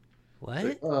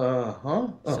 What? Uh-huh.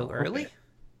 So early? Okay.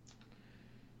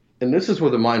 And this is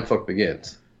where the mindfuck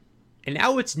begins. And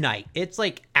now it's night. It's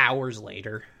like hours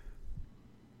later.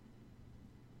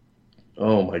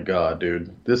 Oh my god,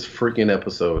 dude. This freaking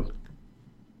episode.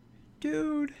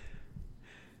 Dude.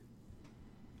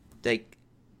 Like,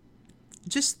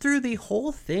 just through the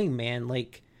whole thing, man.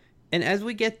 Like, and as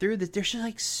we get through this, there's just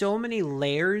like so many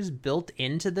layers built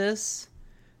into this.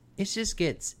 It just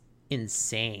gets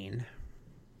insane.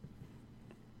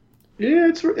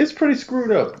 Yeah, it's pretty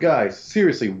screwed up. Guys,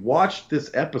 seriously, watch this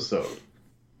episode.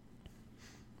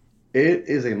 It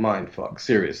is a mindfuck,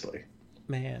 seriously.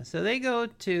 Man, so they go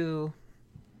to...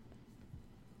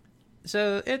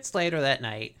 So it's later that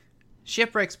night.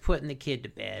 Shipwreck's putting the kid to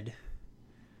bed.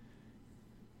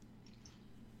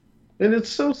 And it's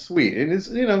so sweet. And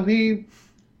it's, he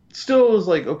still is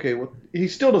like, okay, well, he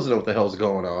still doesn't know what the hell's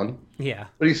going on. Yeah.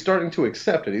 But he's starting to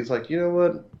accept it. He's like, you know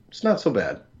what? It's not so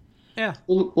bad. Yeah.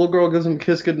 Little girl gives him a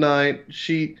kiss goodnight.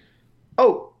 She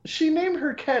named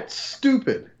her cat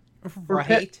Stupid.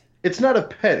 Right. It's not a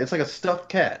pet. It's like a stuffed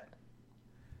cat.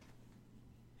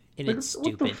 And Like, it's what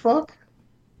the stupid. fuck?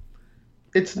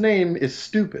 Its name is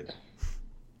stupid.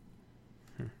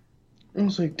 I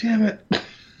was like, damn it.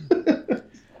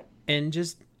 And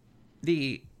just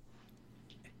the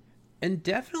and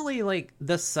definitely like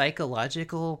the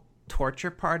psychological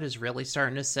torture part is really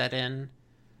starting to set in.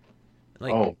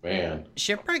 Like Oh man.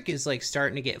 Shipwreck is like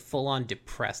starting to get full on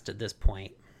depressed at this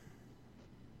point.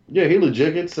 Yeah, he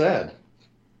legit gets sad.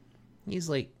 He's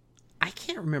like, I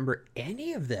can't remember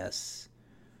any of this.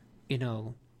 You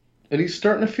know, And he's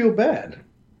starting to feel bad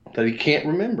that he can't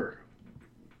remember.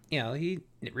 he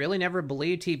really never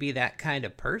believed he'd be that kind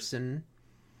of person.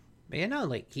 But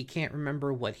like he can't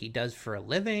remember what he does for a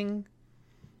living.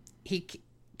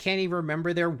 Can't even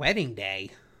remember their wedding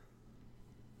day.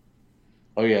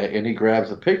 Oh yeah, and he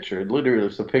grabs a picture. Literally,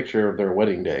 it's a picture of their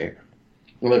wedding day.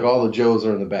 And like all the Joes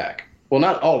are in the back. Well,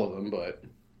 not all of them, but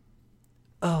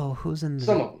Oh, who's in the...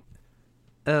 some of them.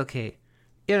 Okay.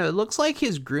 It looks like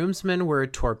his groomsmen were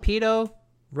Torpedo,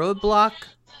 Roadblock,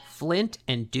 Flint,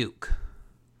 and Duke.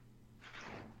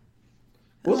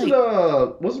 Yeah,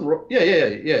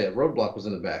 Roadblock was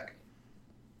in the back.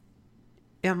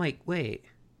 Yeah, I'm like, wait.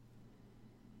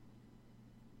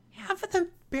 Half of them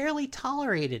barely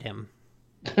tolerated him.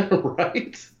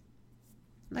 Right?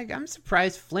 Like, I'm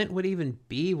surprised Flint would even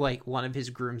be, like, one of his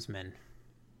groomsmen.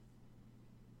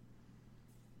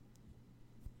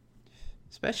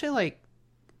 Especially, like,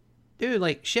 dude,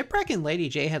 like, Shipwreck and Lady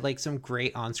J had, like, some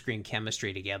great on-screen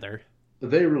chemistry together.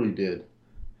 They really did.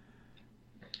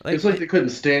 It's like they couldn't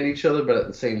stand each other, but at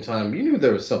the same time, you knew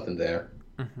there was something there.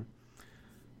 Mm-hmm.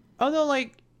 Although,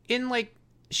 like, in, like,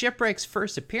 Shipwreck's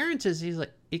first appearances,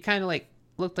 he kind of, like,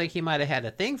 looked like he might have had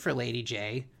a thing for Lady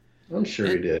J. I'm sure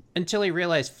he did. Until he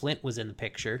realized Flint was in the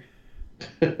picture.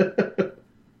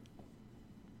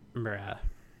 Bruh.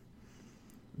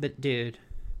 But, dude.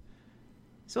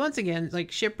 So, once again,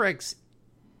 like, Shipwreck's,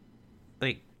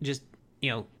 like, just,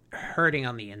 hurting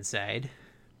on the inside.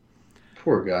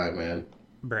 Poor guy, man.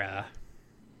 Bruh.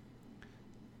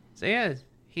 So, yeah,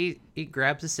 he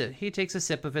grabs a sip. He takes a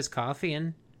sip of his coffee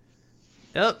and...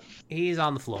 Oh, he's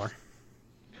on the floor.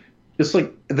 It's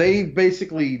like they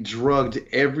basically drugged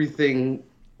everything.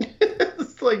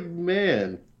 It's like,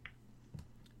 man.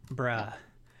 Bruh.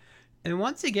 And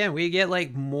once again, we get,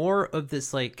 like, more of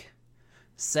this, like,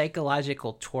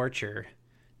 psychological torture.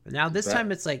 Now, this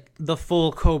time it's, like, the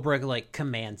full Cobra, like,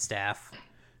 command staff.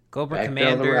 Cobra Back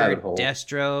Commander,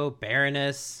 Destro,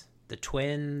 Baroness, the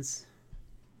twins.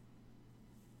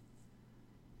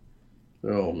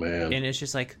 Oh, man. And it's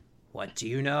just like, what do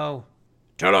you know?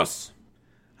 Tell us.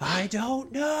 I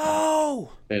don't know.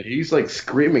 And he's like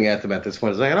screaming at them at this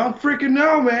point. He's like, I don't freaking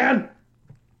know, man.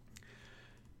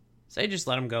 So they just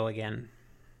let him go again.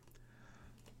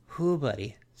 Whoo,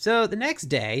 buddy. So the next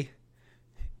day,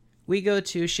 we go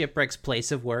to Shipwreck's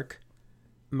place of work,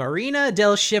 Marina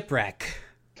del Shipwreck.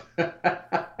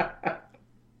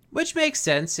 Which makes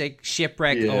sense, like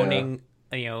Shipwreck owning,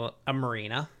 a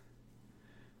marina.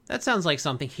 That sounds like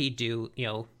something he'd do,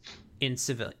 in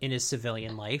his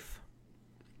civilian life.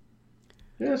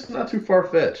 Yeah, it's not too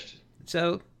far-fetched.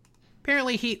 So,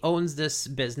 apparently he owns this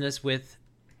business with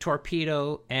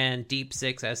Torpedo and Deep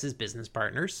Six as his business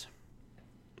partners.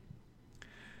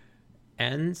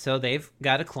 And so they've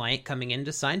got a client coming in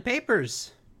to sign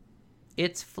papers.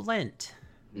 It's Flint.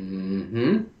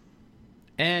 Mm-hmm.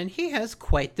 And he has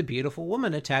quite the beautiful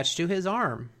woman attached to his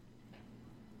arm.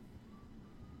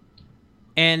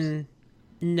 And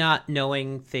not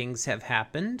knowing things have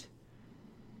happened,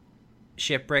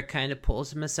 Shipwreck kind of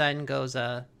pulls him aside and goes,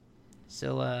 who's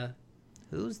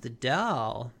the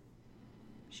doll?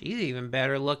 She's even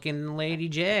better looking than Lady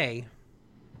J.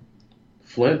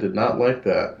 Flint did not like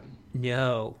that.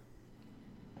 No.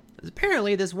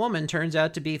 Apparently this woman turns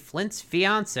out to be Flint's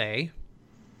fiancée,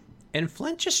 and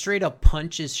Flint just straight up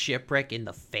punches Shipwreck in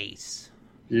the face.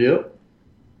 Yep.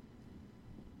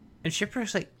 And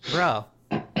Shipwreck's like, bro,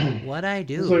 what'd I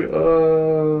do?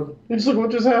 He's like, what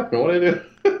just happened? What'd I do?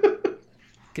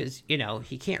 Because,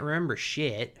 he can't remember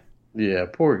shit. Yeah,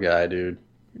 poor guy, dude.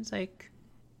 It's like,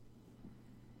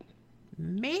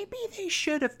 maybe they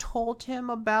should have told him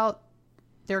about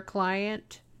their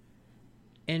client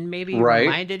and maybe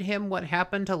reminded him what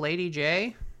happened to Lady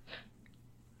J.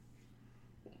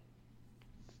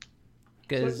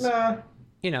 Because,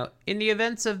 in the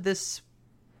events of this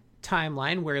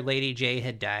timeline where Lady J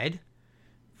had died,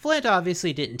 Flint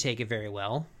obviously didn't take it very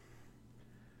well.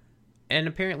 And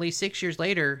apparently 6 years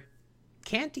later,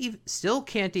 still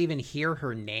can't even hear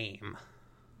her name.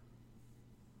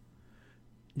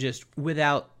 Just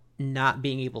without not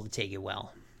being able to take it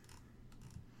well.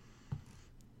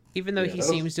 Even though Yeah, he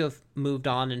seems to have moved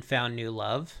on and found new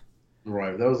love.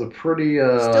 right. That was a pretty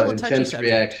Still a touchy intense subject.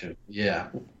 reaction. Yeah.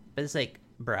 But it's like,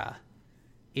 bruh,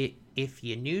 if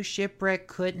you knew Shipwreck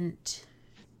couldn't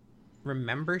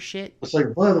remember shit, It's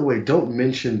like, by the way, don't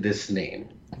mention this name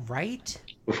right?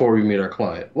 before we meet our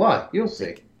client. Why? You'll It's see.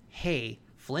 like, hey,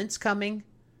 Flint's coming.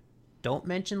 Don't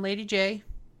mention Lady J.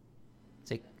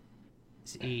 It's like,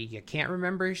 you can't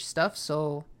remember stuff,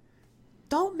 so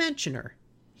don't mention her.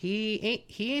 He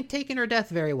ain't taking her death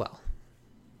very well.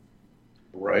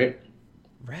 Right?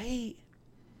 Right?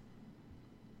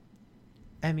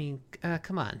 I mean,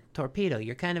 come on, Torpedo,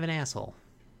 you're kind of an asshole.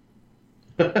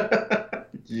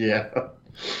 Yeah.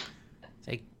 It's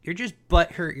like, you're just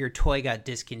butthurt your toy got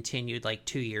discontinued like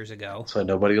 2 years ago. So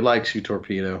nobody likes you,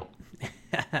 Torpedo.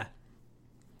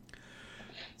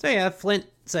 So yeah,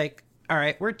 Flint's like, all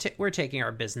right, we're taking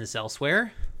our business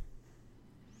elsewhere.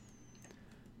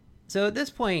 So at this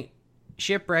point,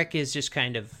 Shipwreck is just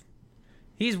kind of,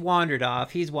 he's wandered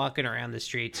off. He's walking around the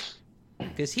streets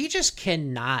because he just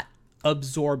cannot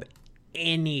absorb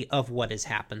any of what has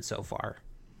happened so far.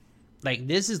 Like,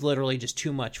 this is literally just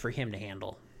too much for him to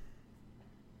handle.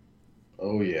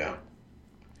 Oh, yeah.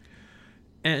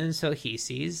 And so he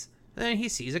sees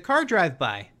a car drive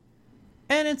by.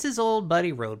 And it's his old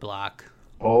buddy Roadblock.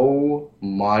 Oh,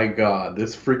 my God.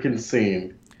 This freaking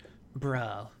scene.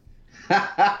 Bro.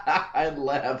 I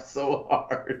laughed so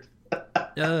hard.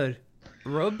 Dude.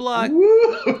 Roadblock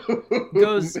Woo,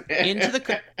 goes man. into the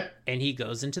car, and he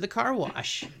goes into the car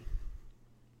wash.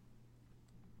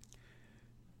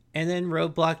 And then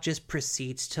Roadblock just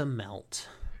proceeds to melt.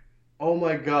 Oh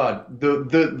my God.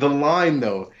 The line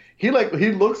though. He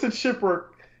looks at Shipwreck.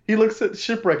 He looks at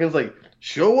Shipwreck and is like,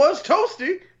 sure was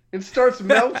toasty, and starts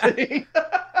melting.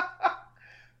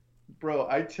 Bro,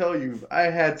 I tell you, I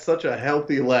had such a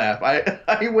healthy laugh.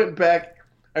 I went back,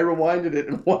 I rewinded it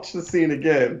and watched the scene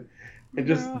again and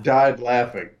just died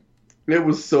laughing. It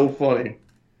was so funny.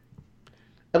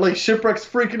 And like Shipwreck's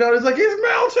freaking out. He's like, he's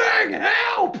melting!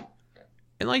 Help!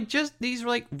 And like just these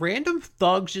like random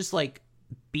thugs just like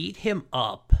beat him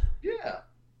up. Yeah.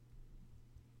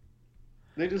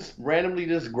 They just randomly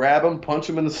just grab him, punch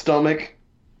him in the stomach.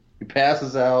 He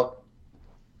passes out.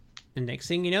 And next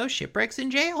thing you know, Shipwreck's in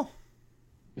jail.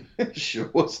 Sure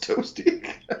was toasty.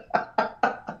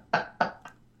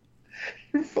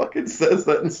 He fucking says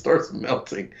that and starts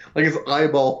melting. Like his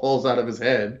eyeball falls out of his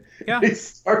head. Yeah. He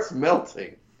starts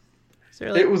melting. So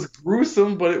like, It was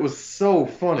gruesome, but it was so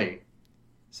funny.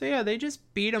 So yeah, they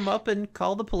just beat him up and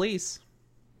call the police.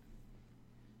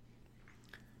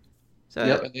 So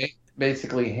Yep, and they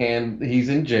basically he's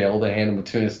in jail. They hand him a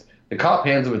tuna. The cop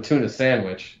hands him a tuna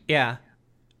sandwich. yeah.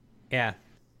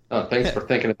 Oh, thanks for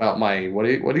thinking about my. What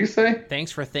do you say?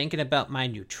 Thanks for thinking about my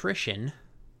nutrition.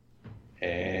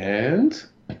 And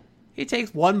He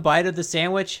takes one bite of the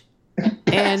sandwich,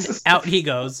 and out he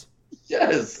goes.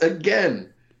 yes,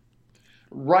 again,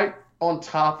 right on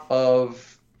top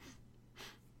of.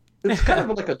 It's kind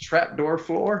of like a trapdoor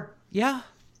floor. Yeah.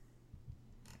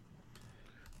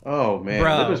 Oh man,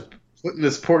 Bro. they're just putting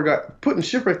this poor guy, putting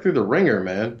Shipwreck through the ringer,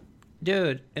 man.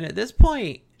 Dude, and at this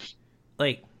point,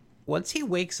 like, once he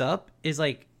wakes up, is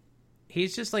like,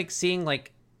 he's just like seeing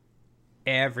like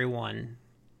everyone.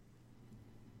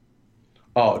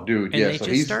 Oh, dude, And yeah. they So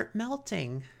just start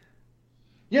melting.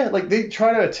 yeah, like they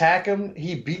try to attack him.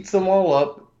 He beats them all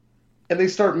up, and they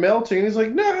start melting. And he's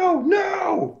like, "No,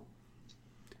 no!"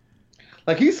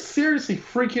 Like he's seriously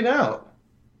freaking out.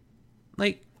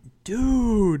 Like,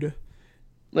 dude,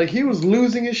 Like he was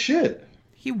losing his shit.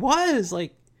 he was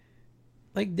like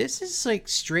this is like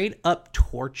straight up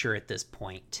torture at this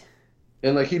point.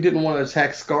 And like he didn't want to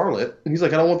attack Scarlet. And he's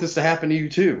like, "I don't want this to happen to you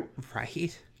too."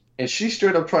 Right? And she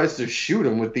straight up tries to shoot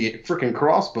him with the freaking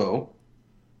crossbow.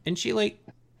 And she like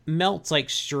melts like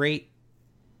straight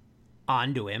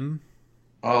onto him.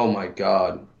 Oh my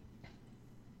God.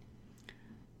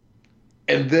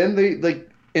 And then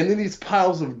and then these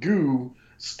piles of goo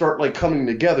start like coming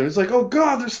together. It's like, oh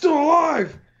God, they're still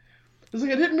alive. It's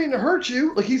like, I didn't mean to hurt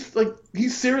you. Like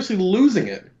he's seriously losing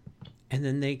it. And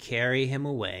then they carry him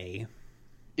away.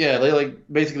 Yeah, they like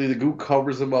basically the goo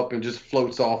covers him up and just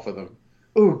floats off of them.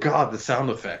 Oh God, the sound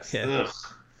effects. Yeah. Ugh.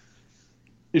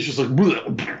 It's just like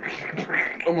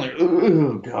I'm like,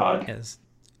 oh God. Yes.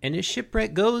 And as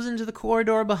Shipwreck goes into the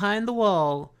corridor behind the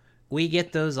wall, we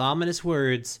get those ominous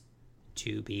words,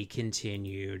 "To be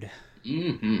continued."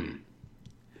 Mm-hmm.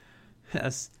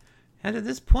 Yes. And at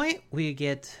this point,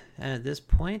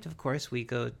 of course, we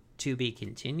go "To be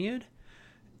continued."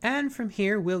 And from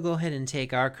here, we'll go ahead and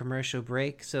take our commercial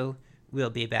break. So we'll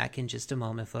be back in just a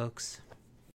moment, folks.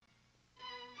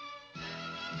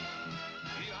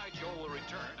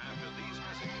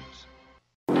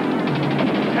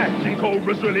 And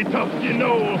Cobra's really tough, you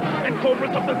know. And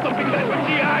Cobra's up to something that with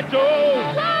G.I. Joe.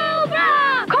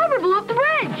 Cobra! Cobra blew up the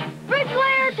bridge! Bridge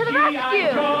layer to the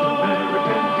rescue!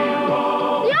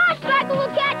 The Oshbacker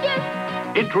will catch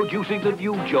us! Introducing the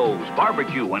new Joes,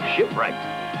 Barbecue and Shipwreck.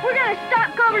 We're gonna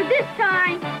stop Cobra this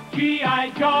time! G.I.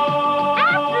 Joe!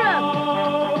 After him!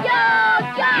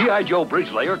 Joe! G.I. Joe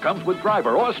Bridge Layer comes with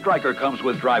driver, or Striker comes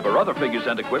with driver. Other figures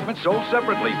and equipment sold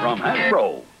separately from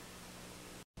Hasbro.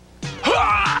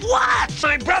 What?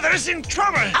 My brother's in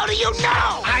trouble. How do you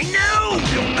know? I knew.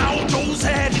 Until now, Joe's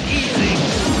had it easy.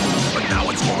 But now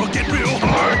it's gonna get real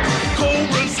hard.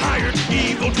 Cobra's hired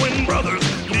evil twin brothers,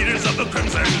 leaders of the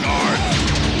Crimson Guard.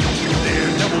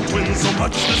 They're double twins, so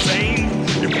much the same.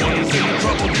 If one's in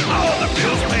trouble, the other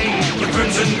feels pain. The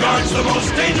Crimson Guard's the most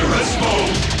dangerous foe.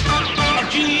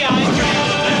 G.I.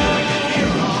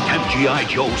 Joe. Can G.I.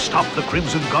 Joe stop the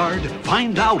Crimson Guard?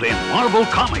 Find out in Marvel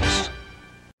Comics.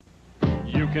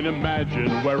 You can imagine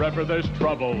wherever there's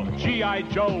trouble, G.I.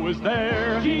 Joe is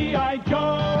there. G.I.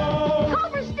 Joe!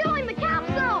 Cobra's stealing the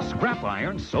capsule! Scrap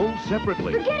iron sold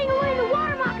separately. They're getting away in the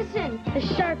water moccasin! The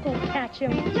shark will catch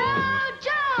him.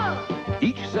 Joe!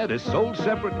 Each set is sold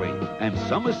separately, and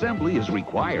some assembly is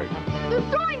required. They're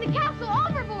throwing the capsule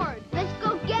overboard! Let's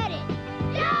go get it!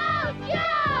 Joe!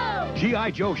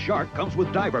 G.I. Joe Shark comes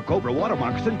with diver. Cobra Water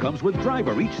Moccasin comes with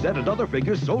driver. Each set and other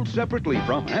figures sold separately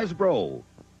from Hasbro.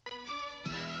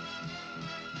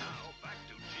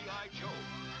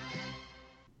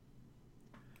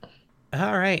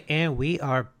 All right, and we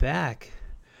are back.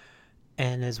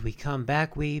 And as we come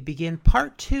back, we begin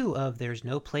part 2 of There's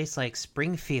No Place Like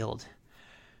Springfield.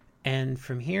 And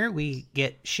from here, we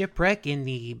get Shipwreck in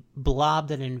the blob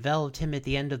that enveloped him at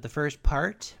the end of the first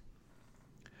part.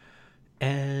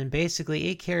 And basically,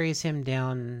 it carries him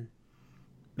down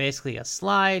basically a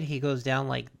slide. He goes down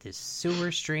like this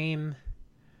sewer stream.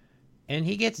 And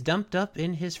he gets dumped up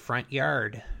in his front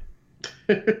yard.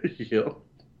 Yep.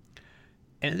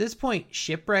 And at this point,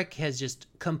 Shipwreck has just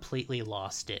completely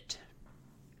lost it.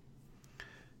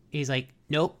 He's like,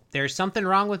 nope, there's something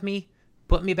wrong with me.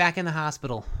 Put me back in the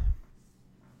hospital.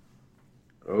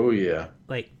 Oh, yeah.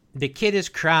 Like, the kid is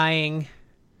crying.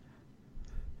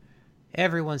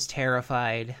 Everyone's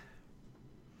terrified.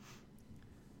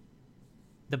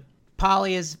 The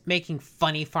Polly is making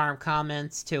funny farm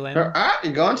comments to him.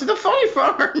 You're going to the funny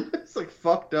farm. It's like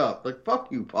fucked up. Like,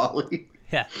 fuck you, Polly.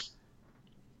 Yeah.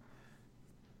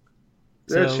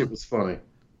 That shit was funny.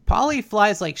 Polly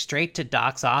flies like straight to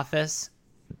Doc's office,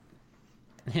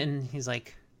 and he's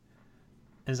like,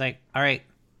 all right,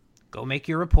 go make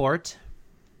your report.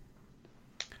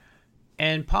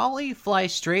 And Polly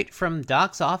flies straight from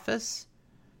Doc's office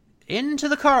into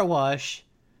the car wash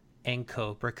and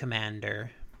Cobra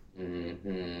Commander. Mm-hmm.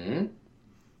 And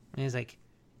he's like,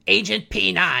 Agent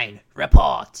P9,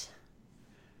 report.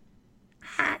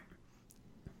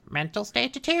 Mental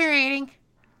state deteriorating.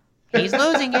 He's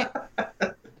losing it.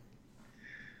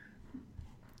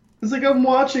 It's like I'm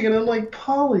watching and I'm like,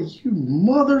 Polly, you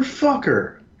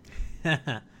motherfucker.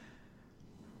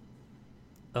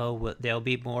 Oh, well, there'll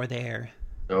be more there.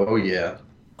 Oh, yeah.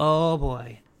 Oh,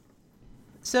 boy.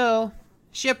 So,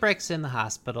 Shipwreck's in the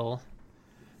hospital.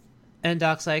 And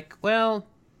Doc's like, well,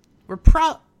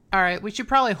 alright, we should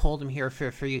probably hold him here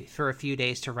for a few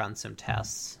days to run some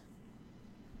tests.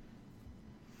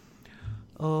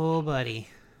 Oh, buddy.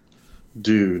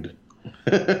 Dude.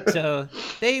 So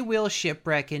they wheel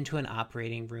Shipwreck into an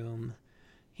operating room.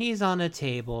 He's on a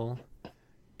table.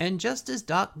 And just as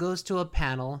Doc goes to a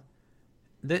panel,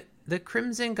 the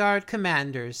Crimson Guard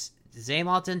commanders,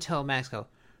 Zaymalt and Tomax, go,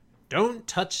 don't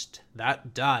touch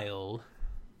that dial.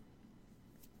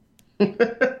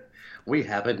 We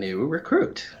have a new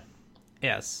recruit.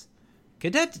 Yes.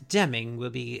 Cadet Deming will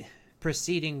be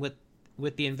proceeding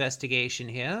with the investigation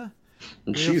here.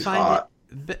 And she's hot.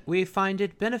 We find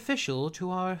it beneficial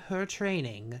to her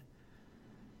training.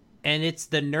 And it's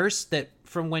the nurse that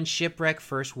from when Shipwreck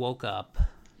first woke up.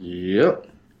 Yep.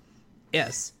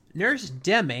 Yes. Nurse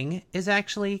Deming is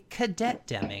actually Cadet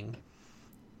Deming,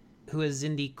 who is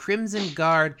in the Crimson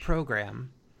Guard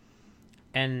program.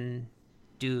 And,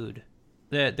 dude,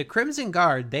 the Crimson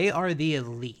Guard, they are the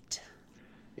elite.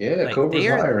 Yeah, like, Cobra's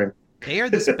hiring. They are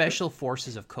the special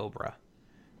forces of Cobra.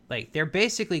 Like, they're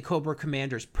basically Cobra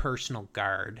Commander's personal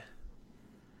guard.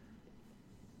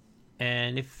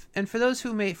 And for those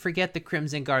who may forget the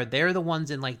Crimson Guard, they're the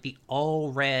ones in, like, the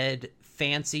all-red,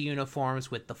 fancy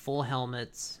uniforms with the full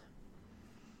helmets.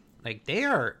 Like, they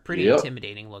are pretty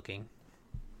intimidating looking.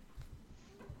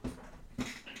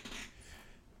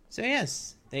 So,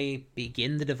 yes, they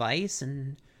begin the device,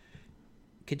 and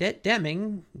Cadet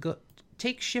Deming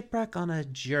takes Shipwreck on a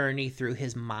journey through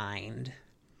his mind.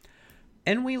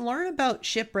 And we learn about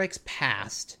Shipwreck's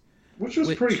past. Which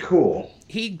was pretty cool.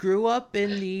 He grew up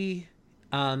in the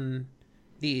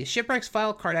Shipwreck's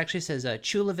file card actually says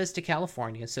Chula Vista,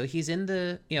 California. So he's in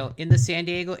the San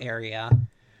Diego area.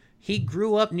 He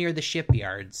grew up near the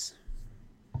shipyards.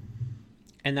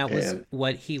 And that was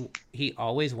what he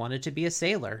always wanted to be a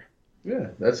sailor. Yeah,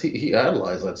 he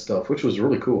idolized that stuff, which was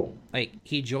really cool. Like,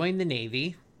 he joined the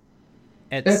Navy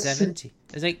at 17.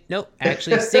 I was like, nope,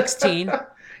 actually 16.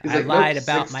 I lied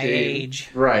about 16. My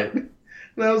age. Right. And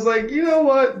I was like, you know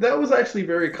what? That was actually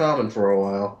very common for a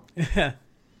while.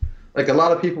 Like, a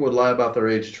lot of people would lie about their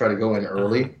age to try to go in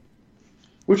early,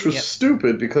 which was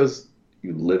stupid because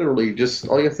you literally just,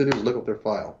 all you have to do is look up their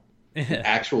file.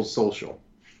 Actual social.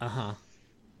 Uh-huh.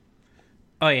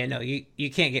 Oh yeah, no, you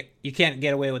can't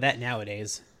get away with that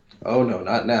nowadays. Oh no,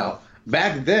 not now.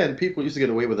 Back then, people used to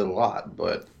get away with it a lot,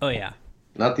 but oh yeah,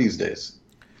 not these days.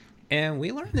 And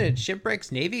we learned that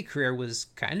Shipwreck's Navy career was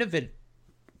kind of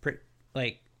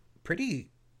pretty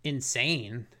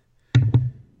insane.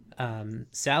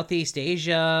 Southeast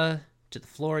Asia to the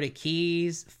Florida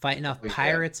Keys, fighting off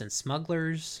pirates and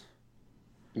smugglers.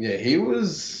 Yeah, he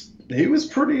was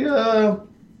pretty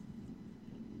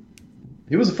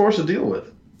he was a force to deal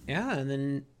with. Yeah, and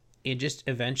then it just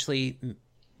eventually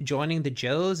joining the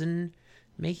Joes and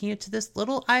making it to this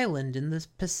little island in the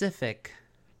Pacific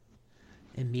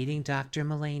and meeting Dr.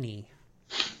 Mulaney.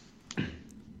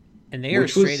 And they are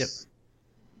straight up...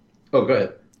 Oh, go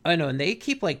ahead. I know, and they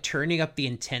keep, like, turning up the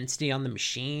intensity on the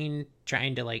machine,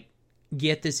 trying to, like,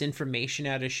 get this information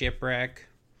out of Shipwreck.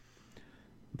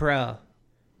 Bruh.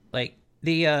 Like,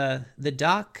 the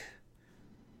doc,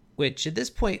 which at this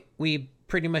point we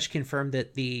pretty much confirmed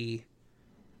that the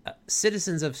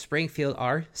citizens of Springfield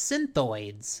are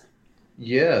synthoids.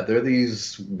 Yeah, they're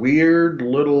these weird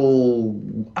little...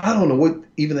 I don't know what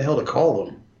even the hell to call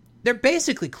them. They're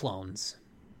basically clones.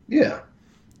 Yeah.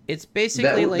 It's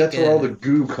basically that's where all the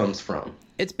goo comes from.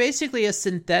 It's basically a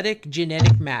synthetic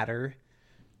genetic matter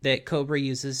that Cobra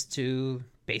uses to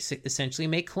essentially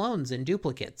make clones and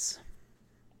duplicates.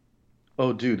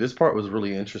 Oh, dude, this part was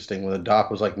really interesting when the doc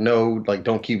was like, no, like,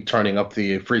 don't keep turning up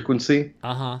the frequency.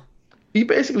 Uh-huh. He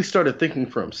basically started thinking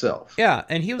for himself. Yeah,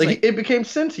 and he was like... it became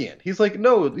sentient. He's like,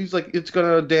 no, it's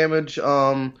going to damage both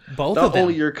of not them.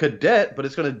 only your cadet, but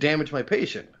it's going to damage my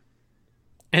patient.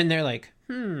 And they're like,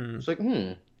 It's like,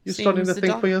 you're starting to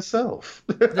think for yourself.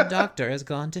 The doctor has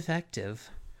gone defective.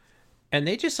 And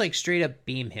they just, like, straight up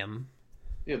beam him.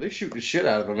 Yeah, they shoot the shit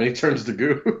out of him and he turns to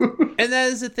goo. And that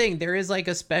is the thing. There is like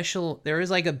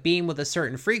a beam with a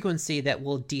certain frequency that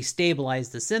will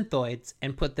destabilize the synthoids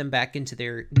and put them back into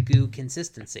their goo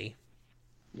consistency.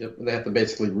 Yep, they have to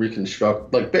basically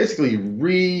reconstruct, like basically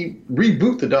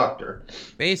reboot the doctor.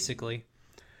 Basically.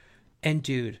 And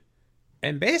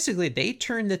basically they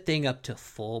turn the thing up to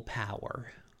full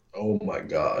power. Oh my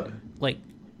god. Like,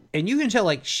 and you can tell,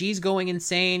 like, she's going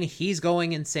insane, he's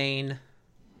going insane.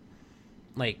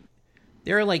 Like,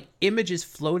 there are, like, images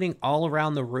floating all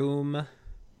around the room.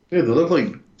 Yeah, they look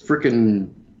like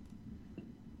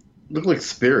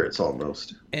spirits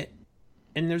almost. And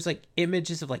there's, like,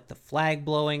 images of, like, the flag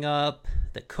blowing up,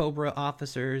 the Cobra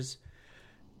officers.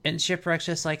 And Shipwreck's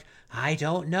just like, I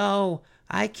don't know.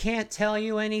 I can't tell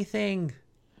you anything.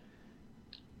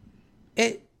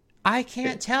 I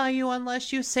can't tell you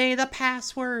unless you say the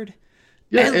password.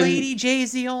 Yeah, and Lady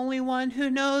J's the only one who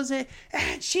knows it,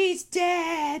 and she's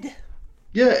dead.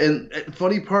 Yeah, and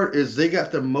funny part is they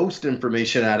got the most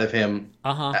information out of him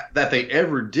that they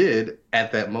ever did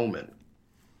at that moment.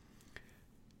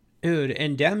 Dude,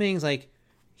 and Deming's like,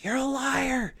 you're a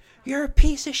liar. You're a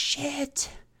piece of shit.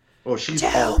 Oh, she's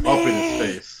all up in his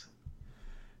face.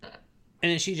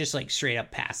 And then she just, like, straight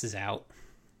up passes out.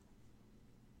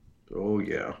 Oh,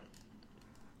 yeah.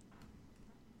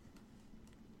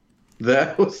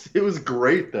 It was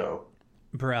great, though.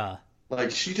 Bruh. Like,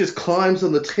 she just climbs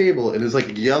on the table and is,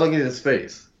 like, yelling in his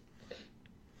face.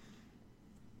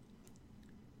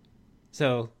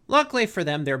 So, luckily for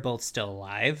them, they're both still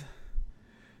alive.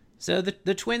 So,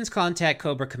 the twins contact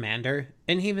Cobra Commander,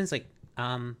 and Heeman's like,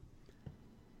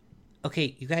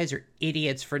 okay, you guys are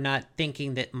idiots for not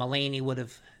thinking that Mulaney would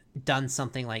have done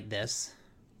something like this.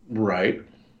 Right.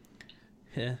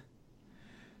 Yeah.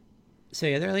 So,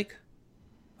 yeah, they're like,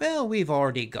 well, we're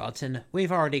already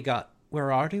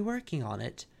working on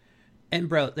it. And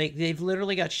bro, they've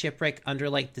literally got Shipwreck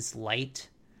under like this light,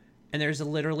 and there's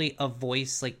literally a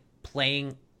voice like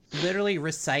playing, literally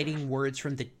reciting words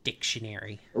from the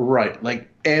dictionary. Right, like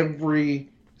every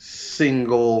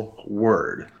single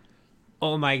word.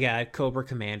 Oh my god, Cobra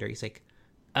Commander. He's like,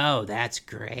 oh, that's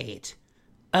great.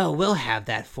 oh, we'll have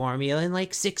that formula in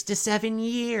like 6 to 7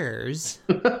 years.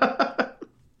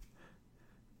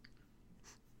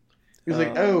 He's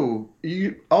like, oh,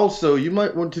 you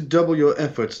might want to double your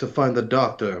efforts to find the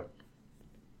doctor.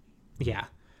 Yeah.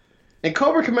 And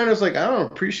Cobra Commander's like, I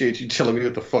don't appreciate you telling me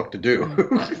what the fuck to do.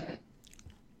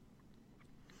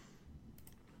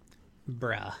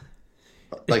 Bruh.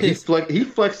 Like, he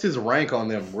flexed his rank on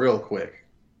them real quick.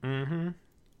 Mm-hmm.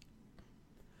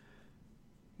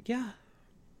 Yeah.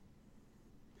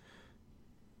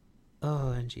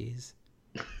 Oh, jeez.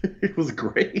 It was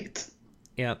great.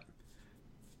 Yep.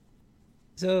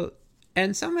 So,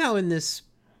 and somehow in this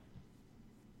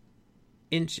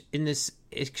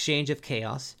exchange of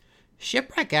chaos,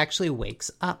 Shipwreck actually wakes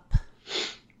up.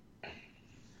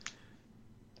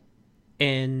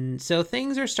 And so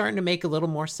things are starting to make a little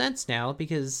more sense now,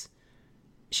 because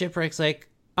Shipwreck's like,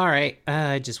 all right,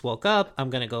 I just woke up.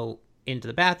 I'm going to go into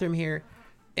the bathroom here.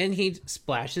 And he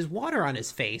splashes water on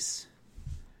his face.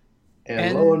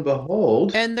 And lo and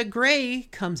behold... And the gray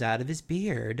comes out of his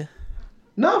beard.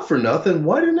 Not for nothing.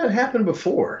 Why didn't that happen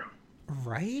before?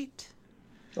 Right?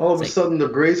 All of a sudden, the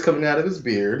gray's coming out of his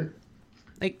beard.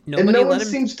 Like, nobody and no one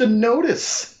seems to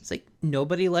notice. It's like,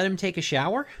 nobody let him take a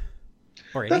shower?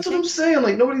 Or anything? That's what I'm saying.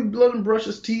 Like, nobody let him brush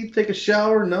his teeth, take a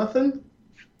shower, nothing?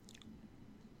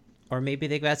 Or maybe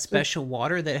they got special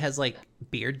water that has, like,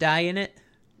 beard dye in it?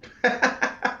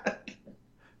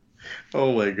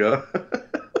 Oh, my God.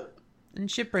 And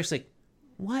Shipwreck's like,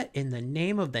 what in the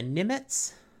name of the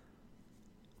Nimitz?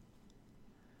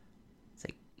 It's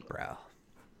like, bro.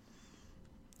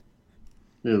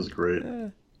 It was great.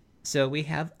 So we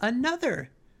have another.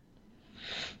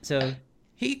 So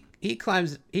he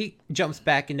jumps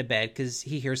back into bed because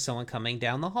he hears someone coming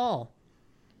down the hall.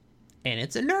 And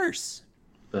it's a nurse.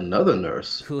 Another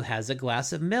nurse. Who has a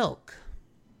glass of milk.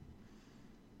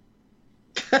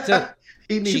 So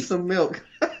he needs some milk.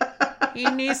 He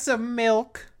needs some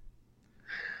milk.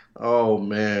 Oh,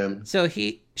 man. So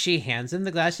she hands him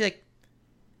the glass. She's like,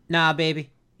 nah,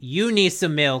 baby, you need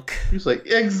some milk. He's like,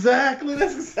 exactly.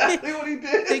 That's exactly what he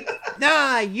did. Like,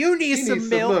 nah, you need some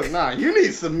milk. Nah, you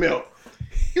need some milk.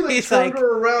 He He's turned like,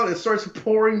 her around and starts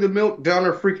pouring the milk down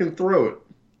her freaking throat.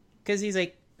 Because he's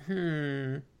like,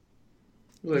 Like,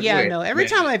 yeah, no, every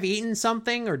time I've eaten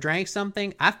something or drank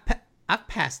something, I've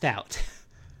passed out.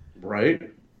 Right?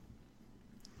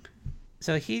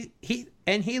 So he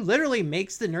literally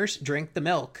makes the nurse drink the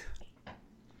milk.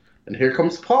 And here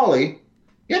comes Polly.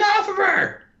 Get off of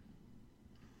her!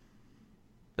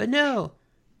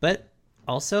 But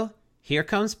also, here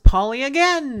comes Polly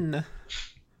again.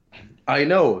 I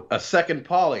know, a second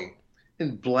Polly.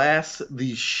 And blasts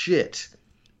the shit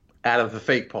out of the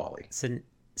fake Polly.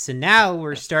 So now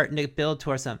we're starting to build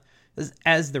towards something.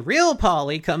 As the real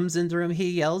Polly comes into the room, he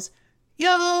yells,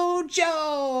 "Yo,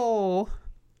 Joe!"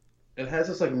 It has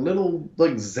this little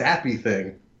zappy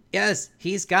thing. Yes,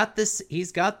 he's got the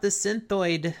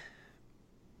synthoid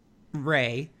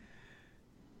ray,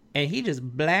 and he just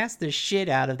blasts the shit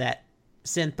out of that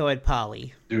synthoid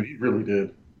Polly. Dude, he really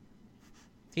did.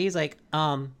 He's like,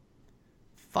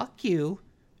 fuck you.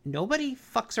 Nobody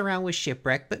fucks around with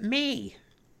Shipwreck but me.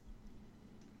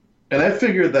 And I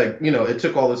figured that, it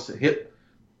took all this to hit.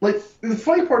 Like, the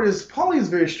funny part is, Polly is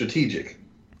very strategic.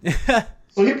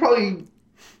 So he probably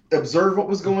observed what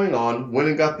was going on, went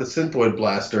and got the synthoid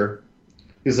blaster.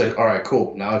 He's like, all right,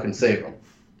 cool, now I can save him.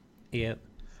 Yep.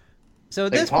 So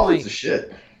at this Polly's point, the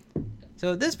shit.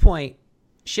 So at this point,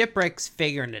 Shipwreck's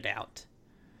figuring it out.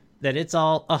 That it's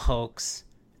all a hoax.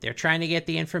 They're trying to get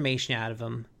the information out of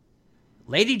him.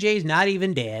 Lady J's not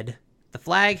even dead. The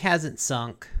flag hasn't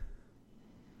sunk.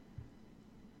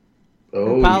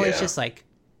 Oh, Polly's yeah. just like,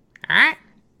 alright,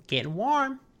 getting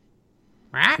warm.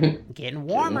 Alright, getting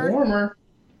warmer. Getting warmer.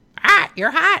 Alright,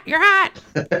 you're hot.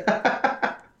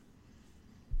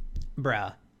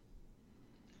 Bruh.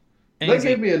 And That he's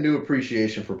gave like, me a new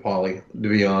appreciation for Polly, to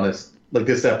be honest. Like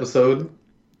this episode.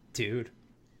 dude.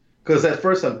 Because at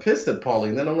first I'm pissed at Polly,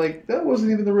 and then I'm like, that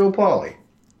wasn't even the real Polly.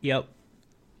 Yep.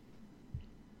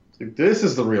 It's like, this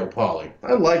is the real Polly.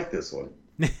 I like this one.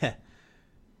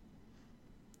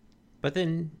 But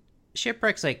then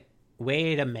Shipwreck's like,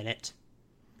 wait a minute.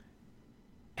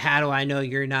 How do I know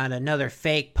you're not another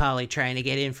fake Polly trying to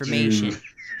get information?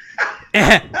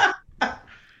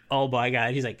 Oh my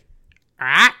god. He's like,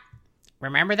 alright,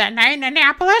 remember that night in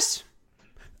Annapolis?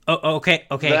 Oh, okay.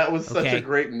 That was such a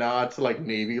great nod to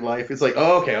Navy life. It's like,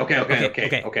 oh,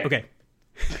 okay.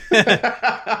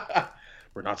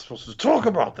 We're not supposed to talk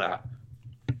about that.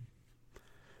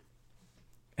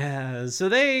 So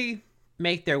they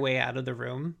make their way out of the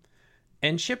room,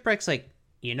 and Shipwreck's like,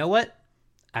 you know what?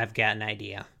 I've got an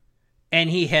idea. And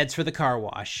he heads for the car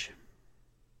wash.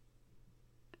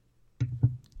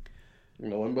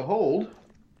 Lo and behold,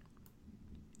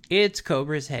 it's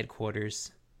Cobra's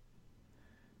headquarters.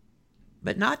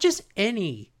 But not just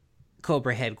any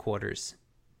Cobra headquarters.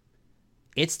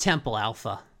 It's Temple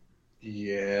Alpha.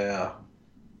 Yeah.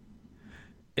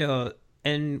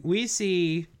 And we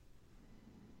see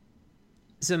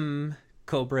some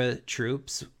Cobra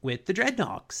troops with the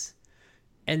Dreadnoks.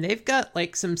 And they've got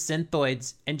like some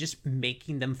synthoids and just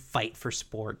making them fight for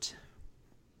sport.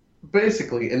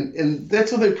 Basically, and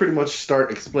that's when they pretty much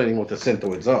start explaining what the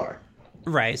synthoids are.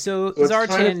 Right, so it's Zartan,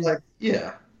 kind of like,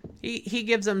 yeah. He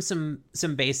gives them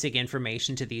some basic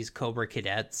information to these Cobra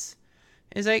cadets.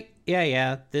 He's like,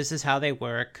 yeah, this is how they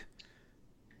work.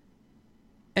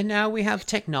 And now we have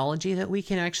technology that we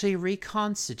can actually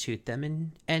reconstitute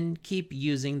them and keep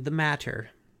using the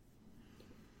matter.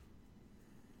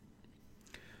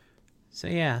 So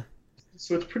yeah.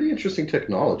 So it's pretty interesting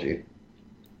technology.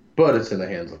 But it's in the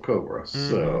hands of Cobra,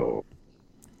 so...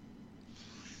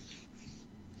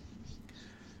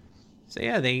 So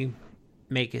yeah, they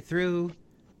make it through.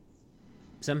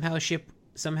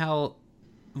 Somehow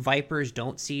Vipers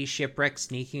don't see Shipwreck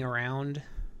sneaking around.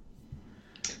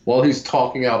 While he's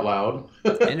talking out loud.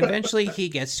 And eventually he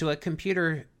gets to a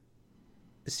computer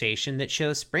station that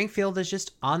shows Springfield is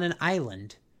just on an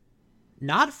island.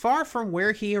 Not far from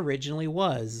where he originally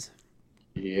was.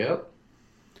 Yep.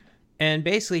 And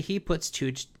basically he puts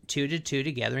two to two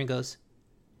together and goes,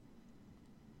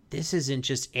 this isn't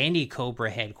just any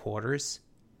Cobra headquarters.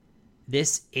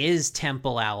 This is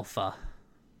Temple Alpha.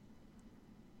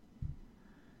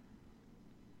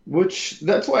 Which,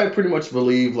 that's why I pretty much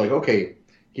believe, like, okay,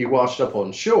 he washed up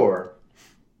on shore,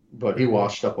 but he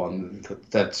washed up on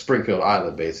that Springfield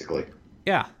Island, basically.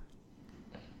 Yeah.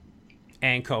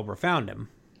 And Cobra found him.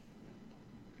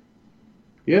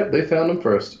 Yep, they found him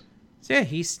first. So yeah,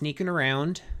 he's sneaking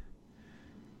around.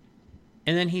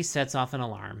 And then he sets off an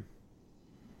alarm.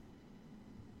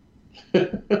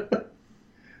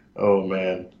 Oh,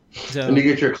 man. So, and you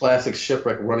get your classic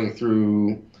Shipwreck running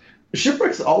through...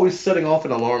 Shipwreck's always setting off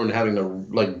an alarm and having to,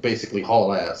 like, basically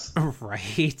haul ass.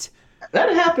 Right.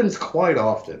 That happens quite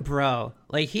often. Bro,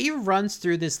 like, he runs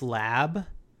through this lab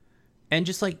and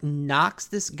just, like, knocks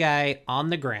this guy on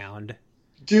the ground.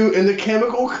 Dude, and the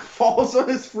chemical falls on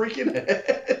his freaking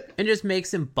head. And just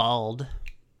makes him bald.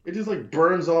 It just, like,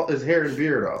 burns all his hair and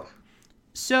beard off.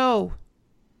 So...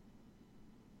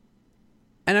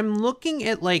 And I'm looking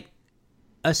at, like,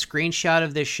 a screenshot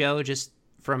of this show just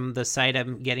from the site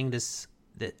I'm getting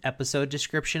the episode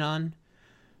description on.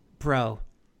 Bro,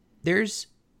 there's,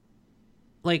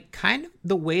 like, kind of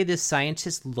the way this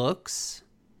scientist looks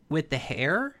with the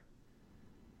hair.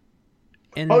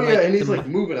 And, oh, yeah, and he's, like,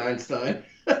 moving Einstein.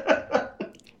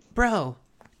 Bro,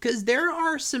 because there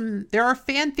are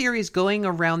fan theories going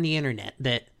around the internet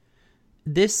that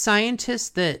this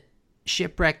scientist that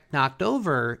Shipwreck knocked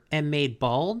over and made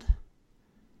bald,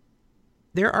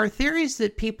 there are theories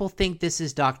that people think this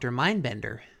is Dr.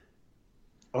 Mindbender.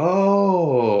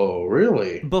 Oh,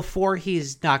 really? Before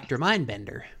he's Dr.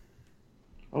 Mindbender.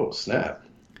 Oh, snap.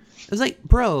 It's like,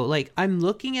 bro, like, I'm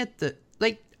looking at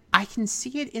like, I can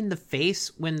see it in the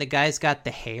face when the guy's got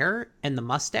the hair and the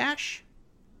mustache.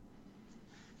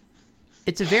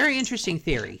 It's a very interesting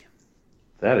theory.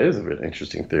 That is a very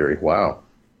interesting theory. Wow.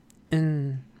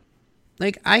 And,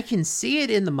 like, I can see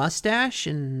it in the mustache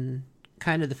and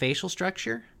kind of the facial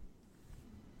structure.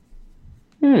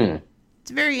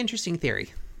 It's a very interesting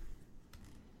theory.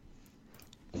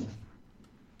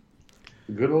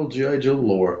 Good old G.I. Joe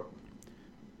lore.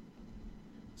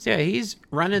 So yeah, he's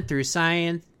running through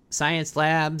science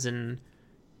labs and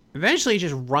eventually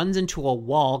just runs into a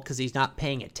wall because he's not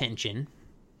paying attention.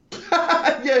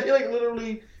 Yeah, he, like,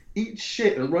 literally eats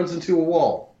shit and runs into a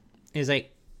wall. He's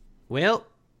like, well,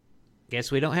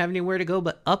 guess we don't have anywhere to go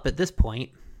but up at this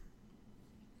point.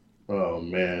 Oh,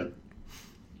 man.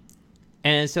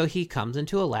 And so he comes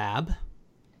into a lab.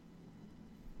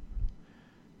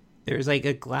 There's, like,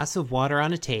 a glass of water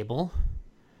on a table.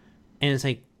 And it's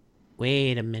like,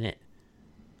 wait a minute.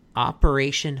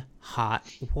 Operation Hot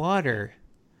Water.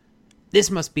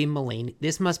 This must be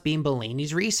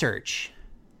Mulaney's research.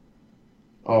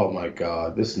 Oh, my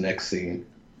God. This next scene.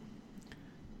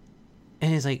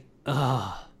 And he's like,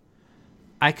 ugh.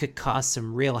 I could cause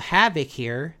some real havoc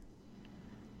here.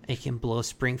 I can blow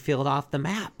Springfield off the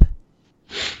map.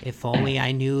 If only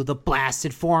I knew the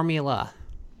blasted formula.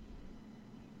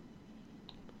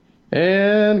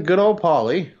 And good old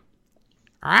Polly.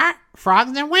 Alright,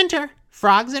 frogs in winter.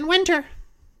 Frogs in winter.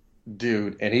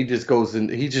 Dude, and he just goes in,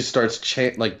 he just starts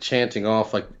chanting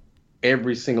off, like,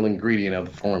 every single ingredient of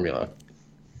the formula.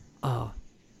 Oh.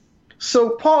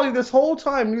 So Paulie this whole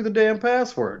time knew the damn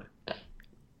password.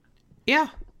 Yeah.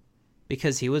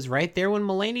 Because he was right there when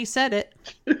Mulaney said it.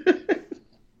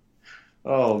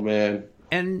 Oh, man.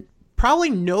 And probably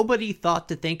nobody thought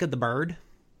to think of the bird.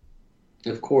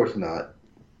 Of course not.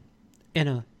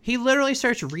 He literally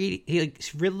starts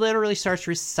literally starts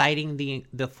reciting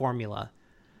the formula.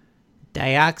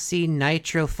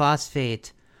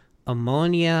 Deoxynitrophosphate,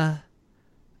 ammonia,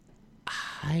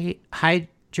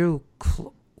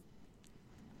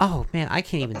 oh man, I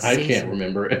can't even say. I can't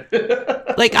remember it.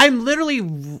 Like I'm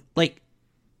literally like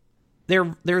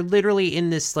they're literally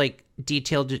in this like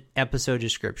detailed episode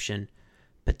description.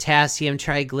 Potassium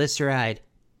triglyceride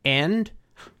and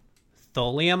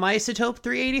thulium isotope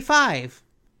 385,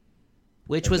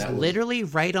 which was literally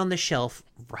right on the shelf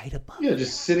right above. Yeah,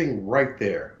 just sitting right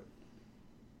there.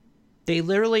 They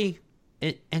literally,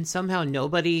 and somehow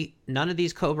none of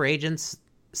these Cobra agents,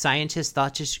 scientists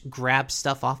thought to just grab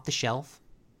stuff off the shelf.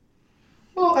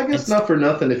 Well, I guess not for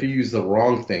nothing. If you use the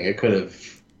wrong thing, it could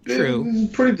have been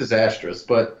pretty disastrous,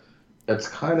 but that's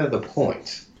kind of the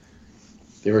point.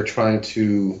 They were trying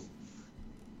to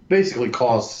basically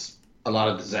cause a lot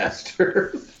of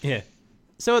disaster. Yeah.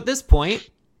 So at this point,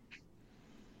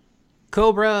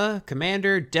 Cobra,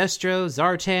 Commander, Destro,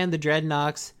 Zartan, the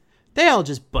Dreadnoks, they all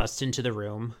just bust into the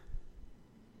room.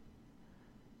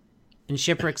 And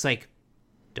Shipwreck's like,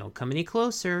 don't come any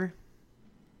closer.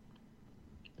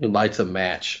 He lights a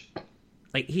match.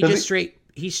 Like, he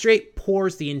straight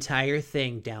pours the entire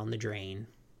thing down the drain.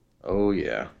 Oh,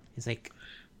 yeah. He's like...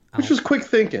 Which was quick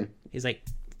thinking. He's like,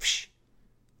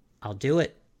 I'll do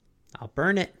it. I'll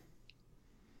burn it.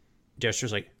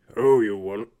 Destro's like, oh, you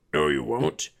won't. No, you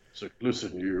won't. It's like,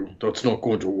 listen, you, that's not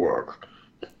going to work.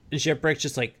 And Shipwreck's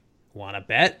just like, wanna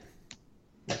bet?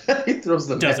 He throws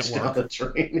the Doesn't match work. down the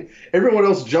drain. Everyone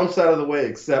else jumps out of the way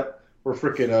except for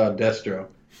freaking Destro.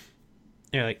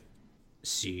 They're like,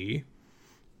 see?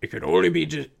 It can only be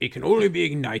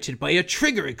ignited by a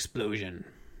trigger explosion.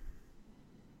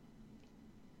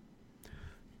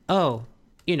 Oh,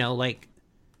 like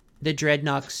the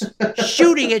Dreadnoks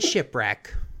shooting at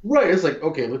Shipwreck. Right, it's like,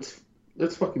 okay, let's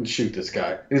fucking shoot this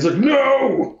guy. And he's like,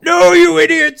 no! No, you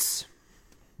idiots!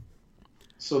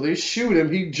 So they shoot him,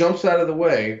 he jumps out of the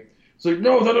way. It's like,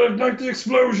 no, that'll ignite the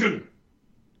explosion!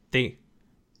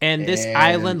 And this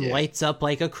island lights up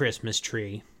like a Christmas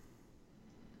tree.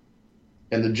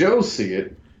 And the Joes see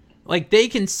it. Like, they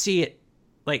can see it.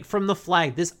 Like, from the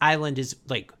flag, this island is,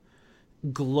 like,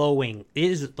 glowing. It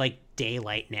is, like,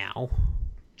 daylight now.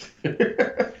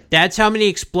 That's how many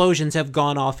explosions have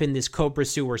gone off in this Cobra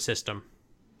sewer system.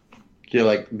 Yeah,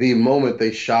 like, the moment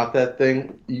they shot that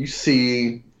thing, you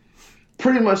see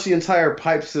pretty much the entire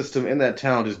pipe system in that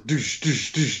town just doosh,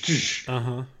 doosh, doosh, doosh.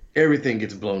 Uh-huh. Everything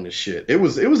gets blown to shit. It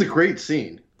was a great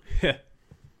scene.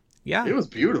 Yeah. It was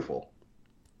beautiful.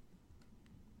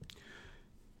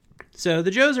 So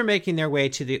the Joes are making their way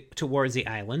towards the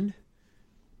island.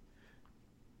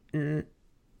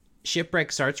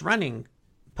 Shipwreck starts running.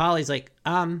 Polly's like,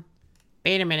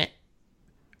 wait a minute.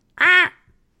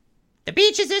 The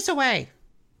beach is this way.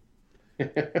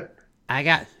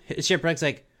 Shipwreck's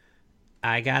like,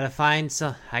 I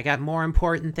got more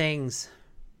important things.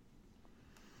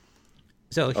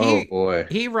 So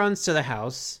he runs to the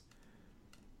house,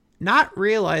 not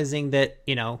realizing that,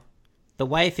 the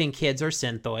wife and kids are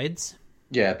synthoids.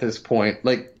 Yeah, at this point,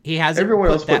 like, he hasn't everyone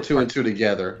else put two part- and two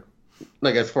together,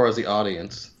 like, as far as the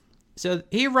audience. So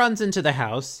he runs into the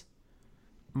house.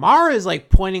 Mara is, like,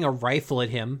 pointing a rifle at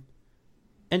him.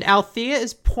 And Althea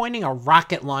is pointing a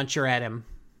rocket launcher at him.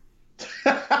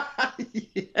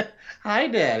 Yeah. Hi,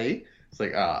 Daddy. It's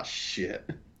like, shit.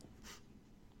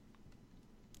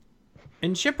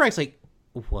 And Shipwreck's like,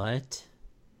 what?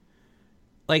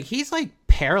 Like, he's, like,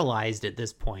 paralyzed at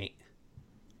this point.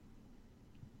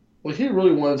 Well, he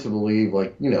really wanted to believe,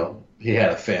 like, he had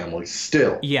a family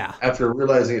still. Yeah. After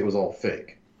realizing it was all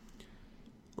fake.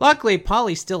 Luckily,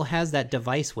 Polly still has that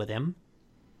device with him.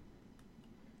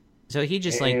 So he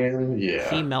just,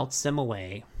 he melts them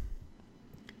away.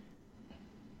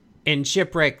 And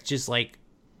Shipwreck just, like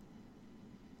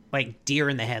deer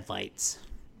in the headlights.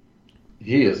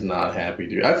 He is not happy,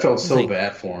 dude. I felt so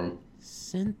bad for him.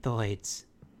 Synthoids.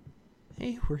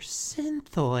 They were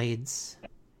synthoids.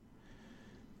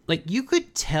 Like, you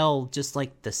could tell just,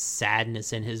 like, the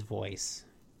sadness in his voice.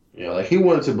 Yeah, like, he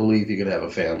wanted to believe he could have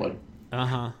a family.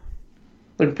 Uh-huh.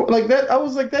 Like that, I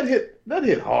was like, that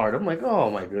hit hard. I'm like, oh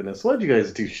my goodness, why'd you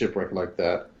guys do Shipwreck like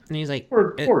that? And he's like...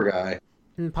 Poor guy.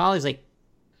 And Polly's like,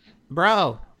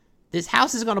 bro, this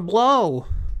house is gonna blow.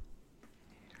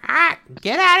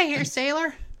 Get out of here,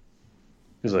 sailor.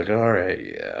 He's like, all right,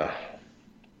 yeah.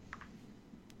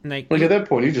 Like at that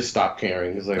point, he just stopped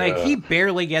caring. He's like he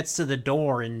barely gets to the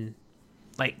door, and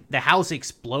like the house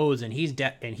explodes, and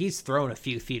he's thrown a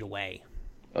few feet away.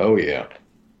 oh yeah.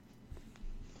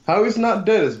 How he's not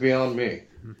dead is beyond me.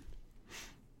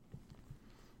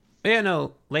 But yeah,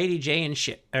 no, Lady J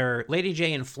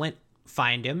and Flint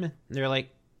find him. They're like,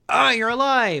 "Ah, you're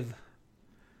alive."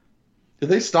 Did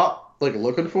they stop like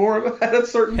looking for him at a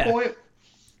certain point?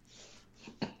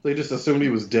 They just assumed he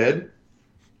was dead.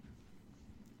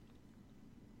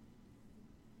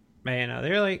 Man, no,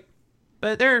 they're like,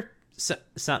 but they're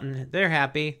something. They're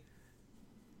happy.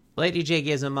 Lady J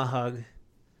gives him a hug,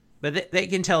 but they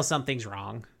can tell something's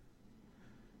wrong.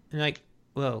 And like,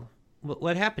 whoa,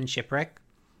 what happened, Shipwreck?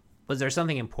 Was there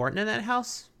something important in that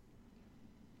house?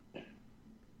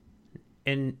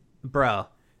 And bro,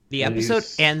 the episode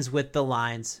ends with the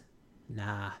lines,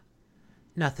 "Nah,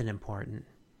 nothing important.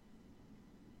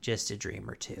 Just a dream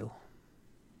or two."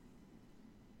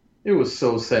 It was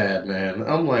so sad, man.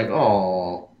 I'm like,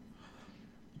 oh,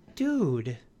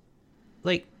 dude,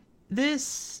 like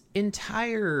this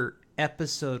entire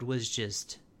episode was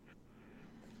just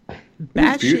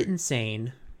batshit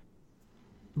insane,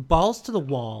 balls to the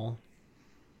wall,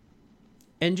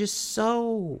 and just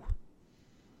so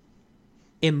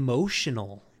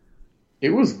emotional.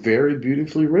 It was very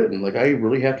beautifully written. Like, I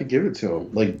really have to give it to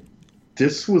him. Like,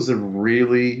 this was a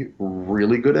really,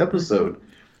 really good episode.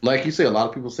 Like you say, a lot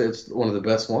of people say it's one of the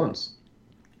best ones,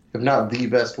 if not the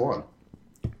best one.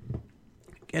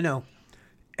 You know,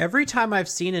 every time I've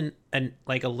seen an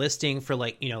like a listing for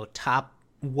like, you know, top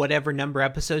whatever number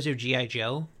episodes of G.I.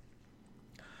 Joe,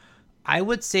 I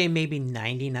would say maybe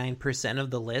 99%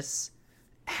 of the lists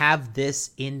have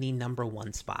this in the number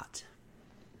one spot.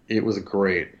 It was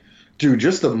great. Dude,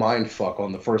 just the mind fuck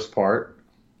on the first part.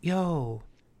 Yo.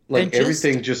 Like,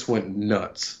 everything just went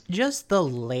nuts. Just the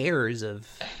layers of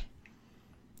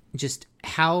just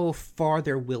how far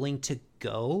they're willing to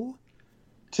go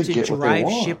to drive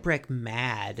Shipwreck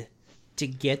mad to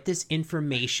get this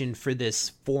information for this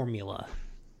formula.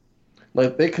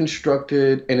 Like, they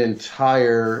constructed an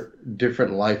entire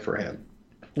different life for him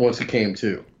once he came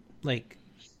to. Like,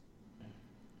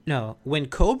 no, when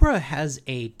Cobra has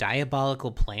a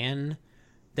diabolical plan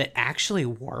that actually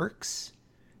works,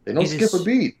 they don't skip a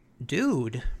beat.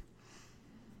 Dude,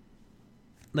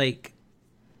 like,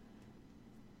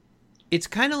 it's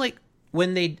kind of like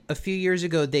when a few years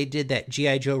ago, they did that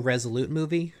G.I. Joe Resolute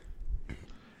movie.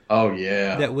 Oh,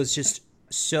 yeah. That was just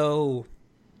so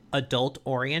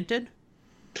adult-oriented.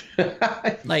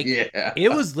 Like, yeah. It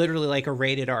was literally like a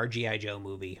rated R G.I. Joe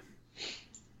movie.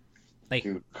 Like,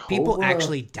 dude, people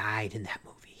actually died in that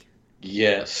movie.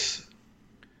 Yes.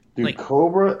 Dude, like,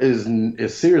 Cobra is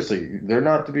seriously, they're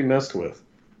not to be messed with.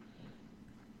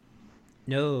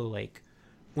 No, like,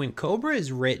 when Cobra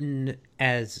is written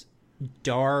as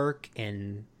dark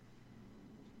and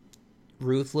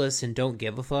ruthless and don't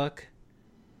give a fuck,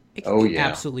 it can be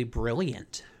absolutely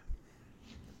brilliant.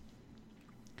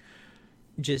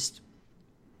 Just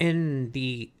in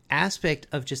the aspect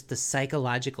of just the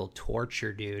psychological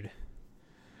torture, dude.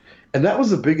 And that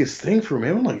was the biggest thing for me.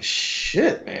 I'm like,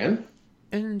 shit, man.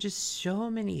 And just so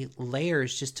many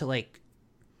layers just to, like,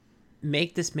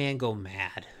 make this man go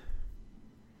mad.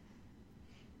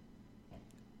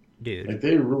 Dude. Like,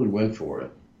 they really went for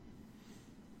it.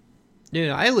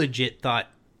 Dude, I legit thought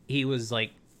he was,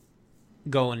 like,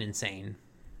 going insane.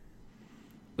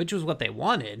 Which was what they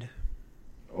wanted.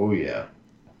 Oh, yeah.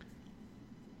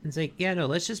 It's like, yeah, no,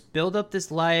 let's just build up this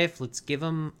life. Let's give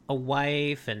him a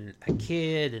wife and a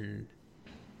kid and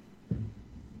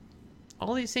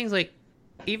all these things. Like,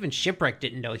 even Shipwreck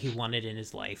didn't know he wanted in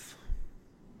his life.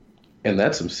 And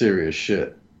that's some serious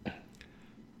shit.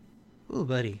 Ooh,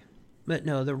 buddy. But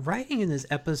no, the writing in this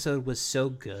episode was so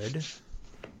good.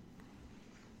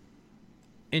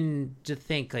 And to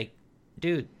think, like,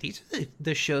 dude, these are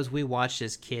the shows we watched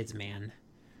as kids, man.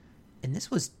 And this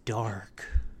was dark.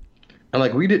 And,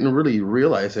 like, we didn't really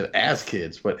realize it as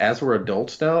kids, but as we're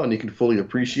adults now and you can fully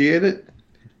appreciate it,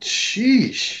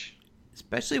 sheesh.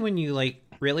 Especially when you, like,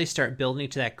 really start building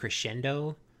to that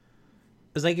crescendo.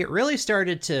 It was like, it really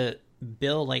started to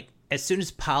build, like, as soon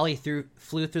as Polly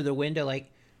flew through the window, like,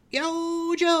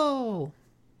 "Yo, Joe!"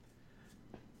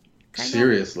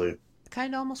 Seriously.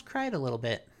 Kind of almost cried a little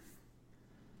bit.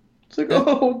 It's like,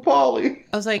 oh, Polly.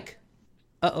 I was like,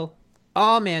 uh-oh.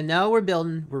 Oh, man, now we're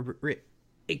building.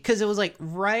 Because it was, like,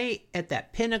 right at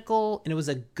that pinnacle, and it was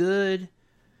a good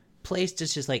place to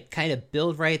just, like, kind of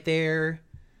build right there,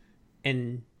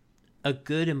 and a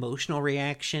good emotional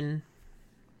reaction.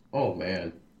 Oh,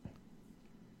 man.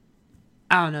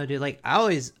 I don't know, dude. Like, I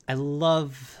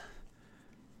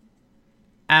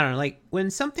I don't know, like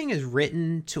when something is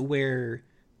written to where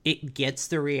it gets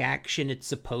the reaction it's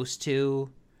supposed to,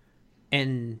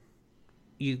 and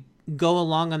you go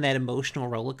along on that emotional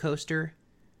roller coaster.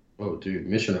 Oh, dude,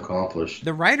 mission accomplished.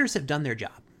 The writers have done their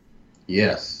job.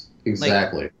 Yes,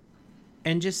 exactly. Like,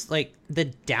 and just like the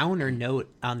downer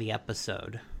note on the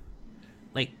episode,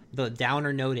 like the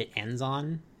downer note it ends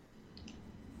on.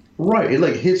 Right, it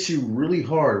like hits you really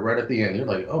hard right at the end. You're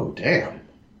like, oh, damn.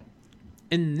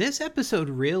 And this episode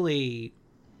really,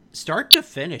 start to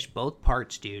finish, both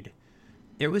parts, dude,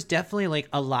 there was definitely like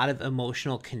a lot of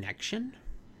emotional connection.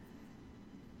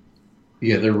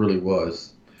 Yeah, there really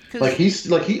was. Like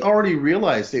he already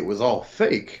realized it was all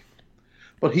fake,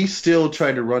 but he still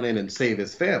tried to run in and save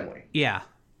his family. Yeah.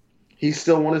 He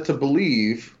still wanted to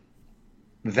believe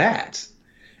that.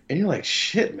 And you're like,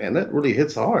 shit, man, that really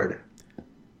hits hard.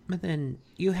 But then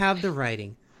you have the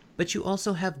writing, but you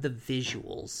also have the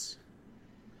visuals.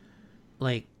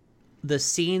 Like the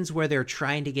scenes where they're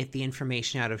trying to get the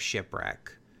information out of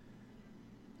Shipwreck.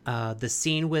 The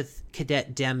scene with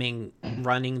Cadet Deming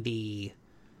running the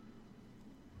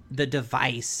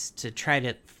device to try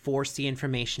to force the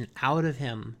information out of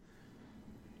him.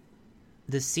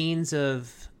 The scenes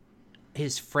of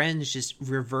his friends just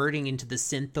reverting into the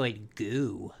synthoid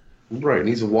goo. Right, and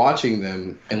he's watching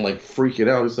them and like freaking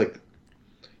out. He's like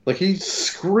he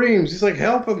screams. He's like,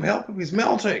 help him, he's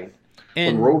melting.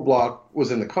 And when Roadblock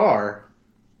was in the car.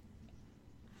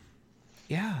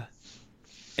 Yeah.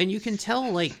 And you can tell,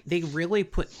 like, they really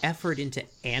put effort into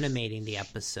animating the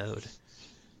episode.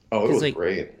 Oh, it was like,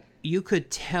 great. You could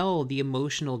tell the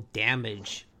emotional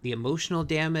damage,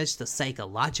 the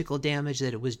psychological damage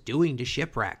that it was doing to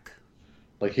Shipwreck.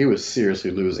 Like, he was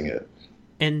seriously losing it.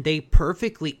 And they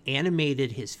perfectly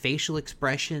animated his facial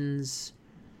expressions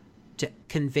to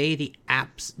convey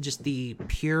just the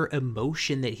pure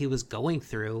emotion that he was going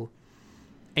through.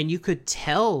 And you could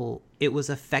tell it was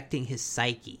affecting his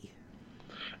psyche.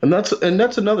 And that's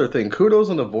another thing. Kudos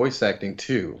on the voice acting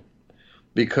too,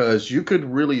 because you could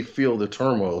really feel the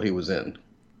turmoil he was in.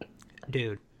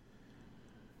 Dude,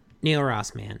 Neil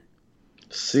Ross, man,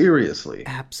 seriously,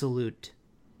 absolute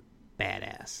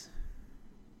badass.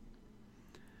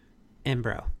 And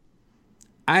bro,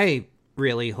 I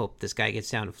really hope this guy gets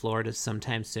down to Florida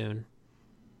sometime soon.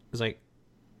 It's like,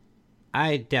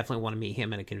 I definitely want to meet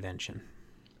him at a convention.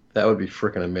 That would be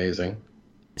freaking amazing.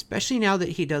 Especially now that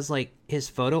he does, like, his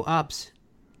photo ops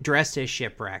dressed as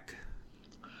Shipwreck.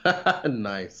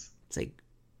 Nice. It's like,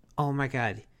 oh my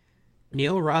god.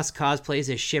 Neil Ross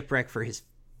cosplays as Shipwreck for his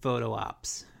photo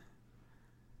ops.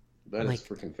 That is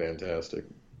freaking fantastic.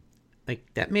 Like,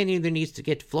 that man either needs to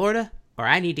get to Florida, or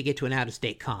I need to get to an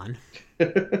out-of-state con.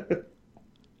 Because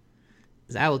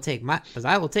I will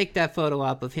take that photo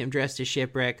op of him dressed as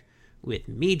Shipwreck with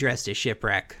me dressed as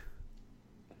Shipwreck.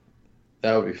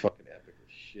 That would be fucking epic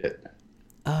as shit.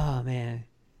 Oh, man.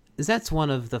 That's one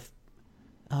of the...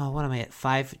 what am I at?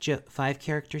 Five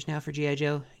characters now for G.I.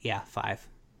 Joe? Yeah, 5.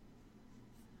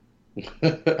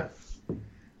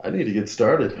 I need to get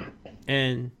started.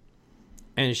 And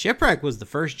Shipwreck was the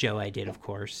first Joe I did, of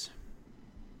course.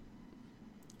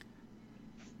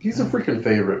 He's a freaking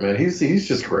favorite, man. He's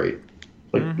just great.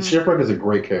 Like, Shipwreck is a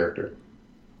great character.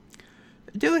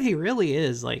 Dude, he really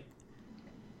is. Like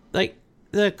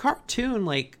the cartoon,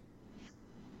 like,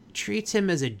 treats him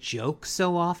as a joke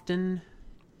so often.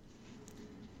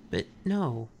 But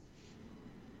no.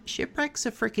 Shipwreck's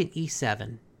a freaking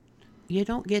E7. You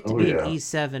don't get to be an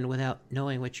E7 without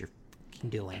knowing what you're fucking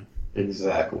doing.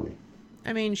 Exactly.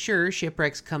 I mean, sure,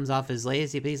 Shipwreck comes off as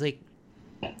lazy, but he's like,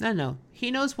 no.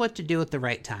 He knows what to do at the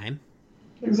right time.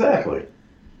 Exactly.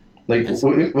 Like,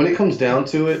 when it comes down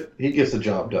to it, he gets the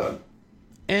job done.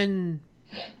 And,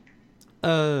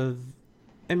 I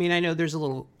mean, I know there's a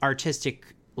little artistic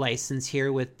license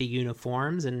here with the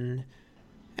uniforms, and,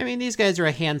 I mean, these guys are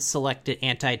a hand-selected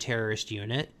anti-terrorist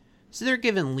unit, so they're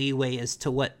given leeway as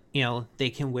to what, they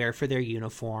can wear for their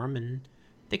uniform, and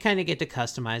they kind of get to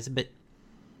customize it, but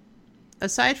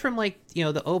aside from, like,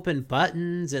 the open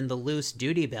buttons and the loose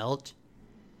duty belt,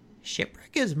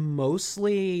 Shipwreck is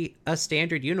mostly a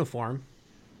standard uniform.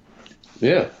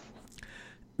 Yeah.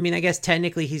 I mean, I guess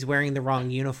technically he's wearing the wrong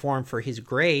uniform for his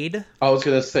grade. I was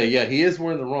going to say, yeah, he is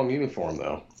wearing the wrong uniform,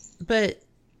 though. But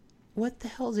what the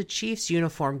hell is a Chief's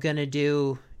uniform going to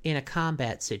do in a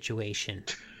combat situation?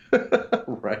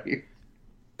 Right.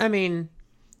 I mean,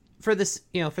 for this,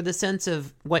 for the sense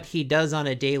of what he does on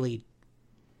a daily,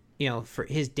 for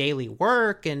his daily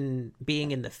work and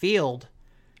being in the field,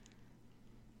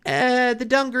 the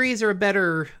dungarees are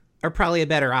probably a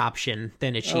better option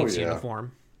than a Chief's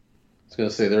uniform. I was going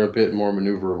to say, they're a bit more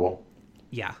maneuverable.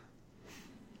 Yeah.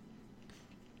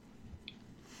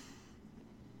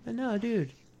 But no,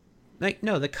 dude. Like,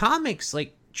 no, the comics,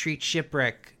 like, treat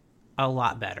Shipwreck a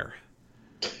lot better.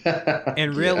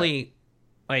 And really,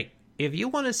 like, if you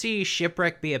want to see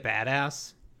Shipwreck be a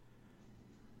badass,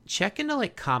 check into,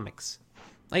 like, comics.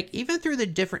 Like, even through the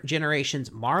different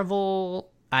generations,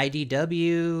 Marvel,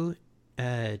 IDW,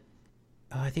 I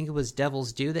think it was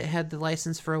Devil's Due that had the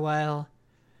license for a while.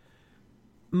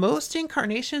 Most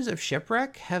incarnations of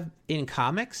Shipwreck in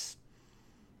comics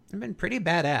have been pretty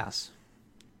badass.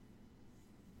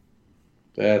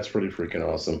 That's pretty freaking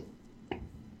awesome.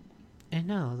 I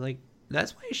know, like,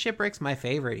 that's why Shipwreck's my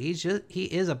favorite. He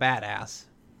is a badass.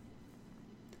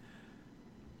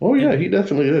 Oh yeah, he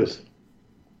definitely is.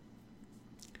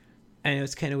 And it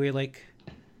was kind of weird, like,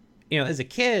 you know, as a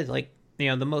kid, like, you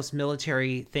know, the most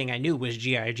military thing I knew was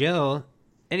G.I. Joe.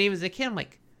 And even as a kid, I'm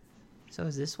like, so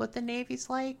is this what the Navy's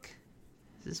like?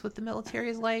 Is this what the military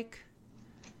is like?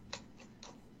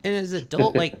 And as an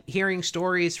adult, like, hearing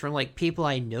stories from, like, people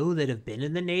I know that have been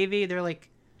in the Navy, they're like,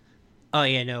 oh,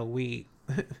 yeah, no,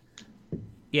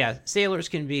 yeah, sailors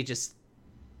can be just,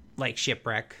 like,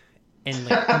 Shipwreck and,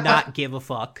 like, not give a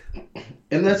fuck.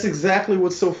 And that's exactly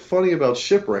what's so funny about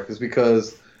Shipwreck is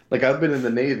because, like, I've been in the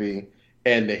Navy,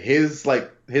 and his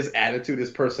attitude,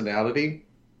 his personality,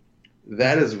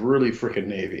 that is really freaking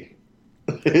Navy.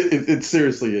 It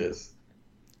seriously is.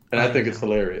 And I think it's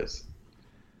hilarious.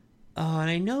 Oh, and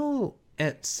I know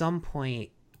at some point,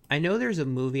 I know there's a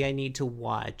movie I need to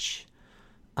watch.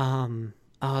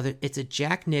 It's a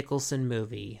Jack Nicholson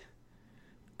movie.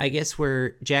 I guess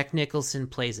where Jack Nicholson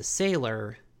plays a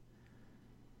sailor.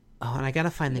 Oh, and I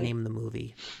gotta find the name of the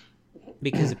movie.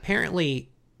 Because apparently,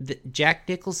 Jack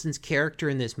Nicholson's character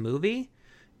in this movie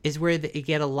is where you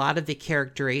get a lot of the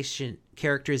characterization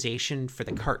for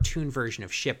the cartoon version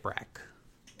of Shipwreck.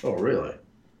 Oh, really?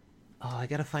 Oh, I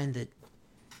gotta find that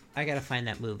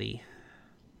movie.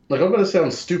 Like, I'm gonna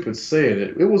sound stupid saying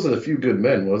it. It wasn't A Few Good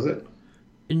Men, was it?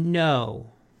 No.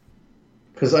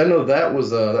 Because I know that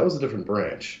was a different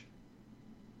branch.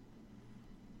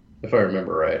 If I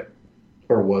remember right.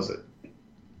 Or was it?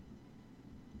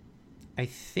 I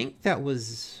think that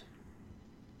was...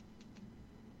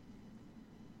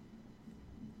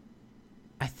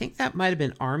 I think that might have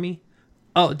been Army.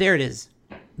 Oh, there it is.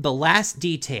 The Last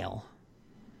Detail.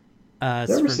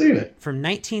 Never seen it. From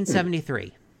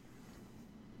 1973.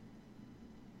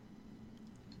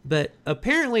 But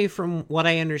apparently, from what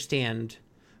I understand,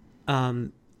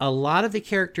 a lot of the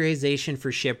characterization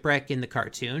for Shipwreck in the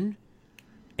cartoon,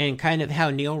 and kind of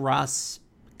how Neil Ross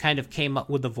kind of came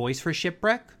up with the voice for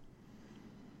Shipwreck,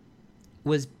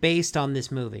 was based on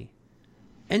this movie.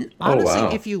 And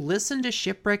honestly, if you listen to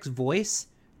Shipwreck's voice,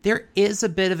 there is a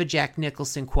bit of a Jack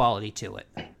Nicholson quality to it.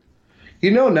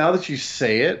 You know, now that you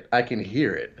say it, I can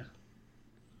hear it.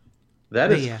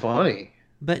 That is funny.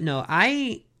 But no,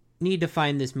 I need to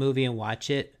find this movie and watch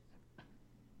it.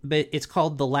 But it's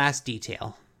called The Last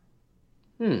Detail.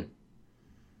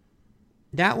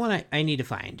 That one I need to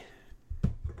find.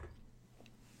 I'm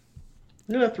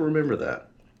going to have to remember that.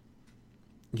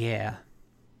 Yeah.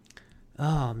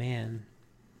 Oh, man.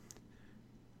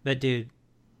 But, dude,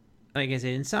 like I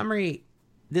said, in summary,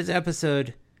 this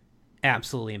episode,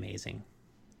 absolutely amazing.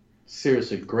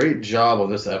 Seriously, great job on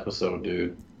this episode,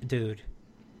 dude. Dude.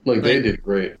 Like, they did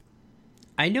great.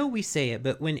 I know we say it,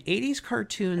 but when 80s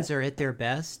cartoons are at their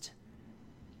best...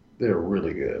 They're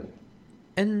really good.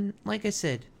 And, like I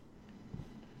said,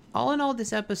 all in all,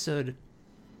 this episode,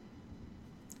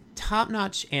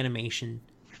 top-notch animation,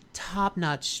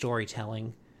 top-notch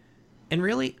storytelling, and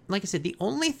really, like I said, the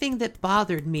only thing that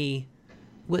bothered me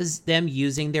was them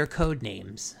using their code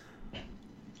names.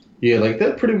 Yeah, like,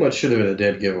 that pretty much should have been a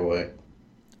dead giveaway.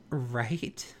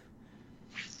 Right?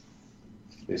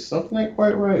 There's something ain't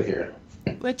quite right here.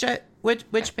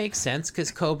 Which makes sense,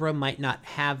 because Cobra might not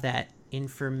have that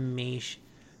information.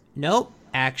 Nope,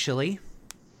 actually,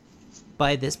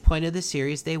 by this point of the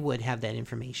series, they would have that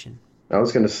information. I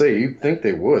was going to say, you'd think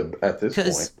they would at this point.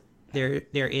 Because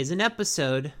there is an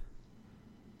episode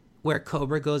where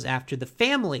Cobra goes after the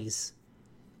families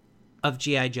of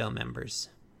G.I. Joe members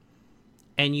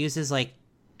and uses, like,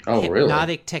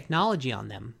 hypnotic technology on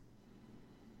them.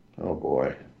 Oh,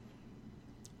 boy.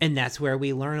 And that's where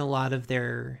we learn a lot of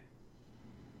their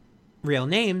real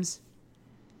names,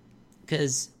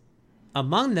 because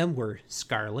among them were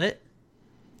Scarlet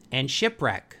and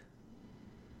Shipwreck.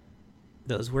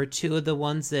 Those were two of the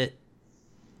ones that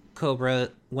Cobra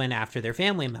went after their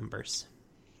family members.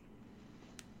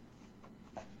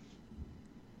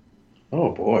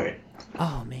 Oh, boy.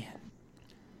 Oh, man.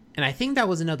 And I think that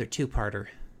was another two-parter.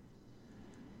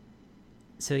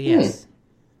 So, yes.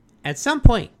 At some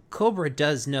point, Cobra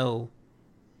does know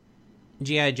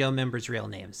G.I. Joe members' real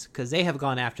names, because they have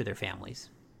gone after their families.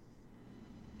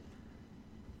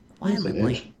 Why am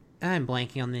I'm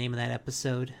blanking on the name of that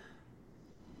episode.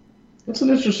 That's an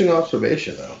interesting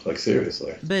observation, though. Like,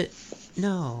 seriously. But,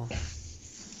 no.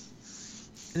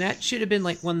 And that should have been,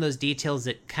 like, one of those details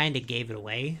that kind of gave it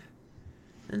away.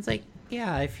 And it's like,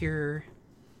 yeah, if you've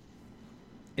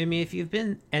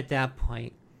been at that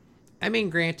point... I mean,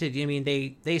 granted,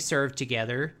 they served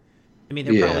together. I mean,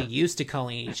 they're probably used to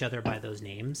calling each other by those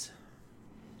names.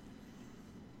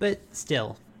 But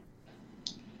still.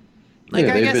 Like,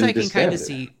 I guess I can kind of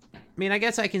see... I mean, I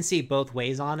guess I can see both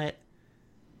ways on it.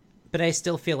 But I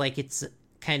still feel like it's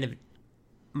kind of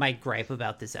my gripe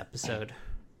about this episode.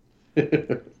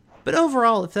 But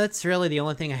overall, if that's really the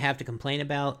only thing I have to complain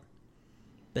about...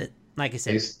 But, like I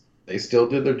said... They still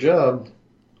did their job.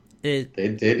 They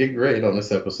did great on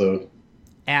this episode.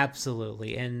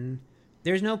 Absolutely. And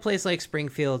there's no place like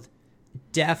Springfield.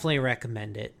 Definitely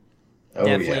recommend it. Oh,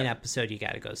 definitely an episode you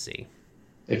got to go see.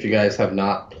 If you guys have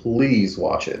not, please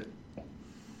watch it.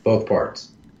 Both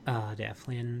parts.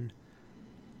 Definitely.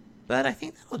 But I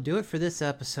think that'll do it for this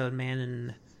episode,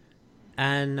 man.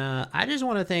 And I just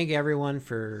want to thank everyone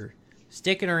for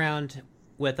sticking around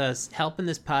with us, helping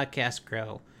this podcast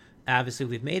grow. Obviously,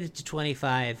 we've made it to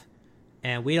 25,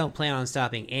 and we don't plan on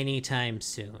stopping anytime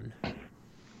soon.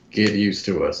 Get used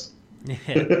to us.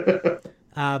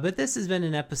 But this has been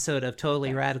an episode of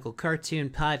Totally Radical Cartoon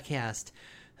Podcast.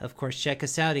 Of course, check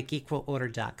us out at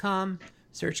geekworldorder.com.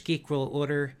 Search Geek World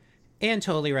Order and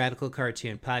Totally Radical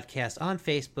Cartoon Podcast on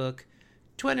Facebook,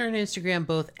 Twitter, and Instagram,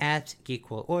 both at Geek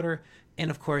World Order.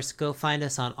 And of course, go find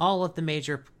us on all of the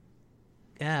major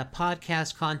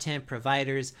podcast content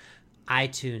providers: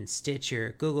 iTunes,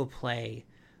 Stitcher, Google Play,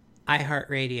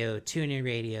 iHeartRadio, TuneIn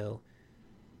Radio,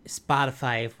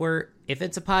 Spotify. If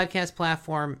it's a podcast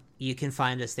platform, you can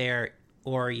find us there,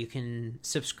 or you can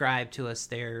subscribe to us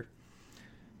there.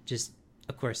 Just,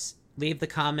 of course, leave the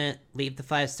comment, leave the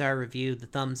 5-star review, the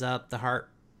thumbs up, the heart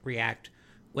react,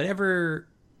 whatever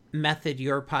method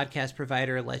your podcast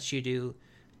provider lets you do.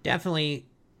 Definitely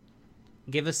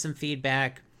give us some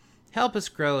feedback, help us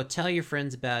grow, tell your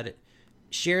friends about it,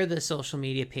 share the social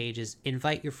media pages,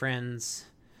 invite your friends,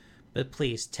 but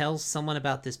please tell someone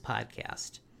about this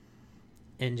podcast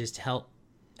and just help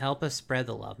us spread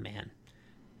the love, man.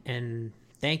 And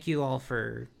thank you all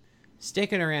for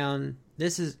sticking around.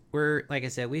 Like I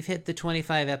said, we've hit the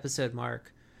 25 episode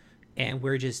mark, and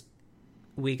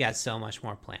we got so much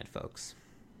more planned, folks.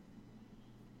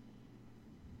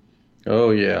 Oh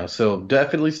yeah, so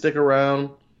definitely stick around.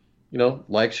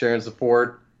 Like, share, and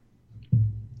support.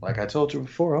 Like I told you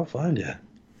before, I'll find you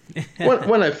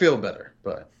when I feel better,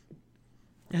 but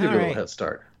give you a little head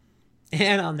start.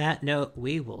 And on that note,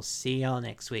 we will see y'all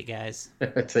next week, guys.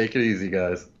 Take it easy,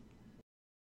 guys.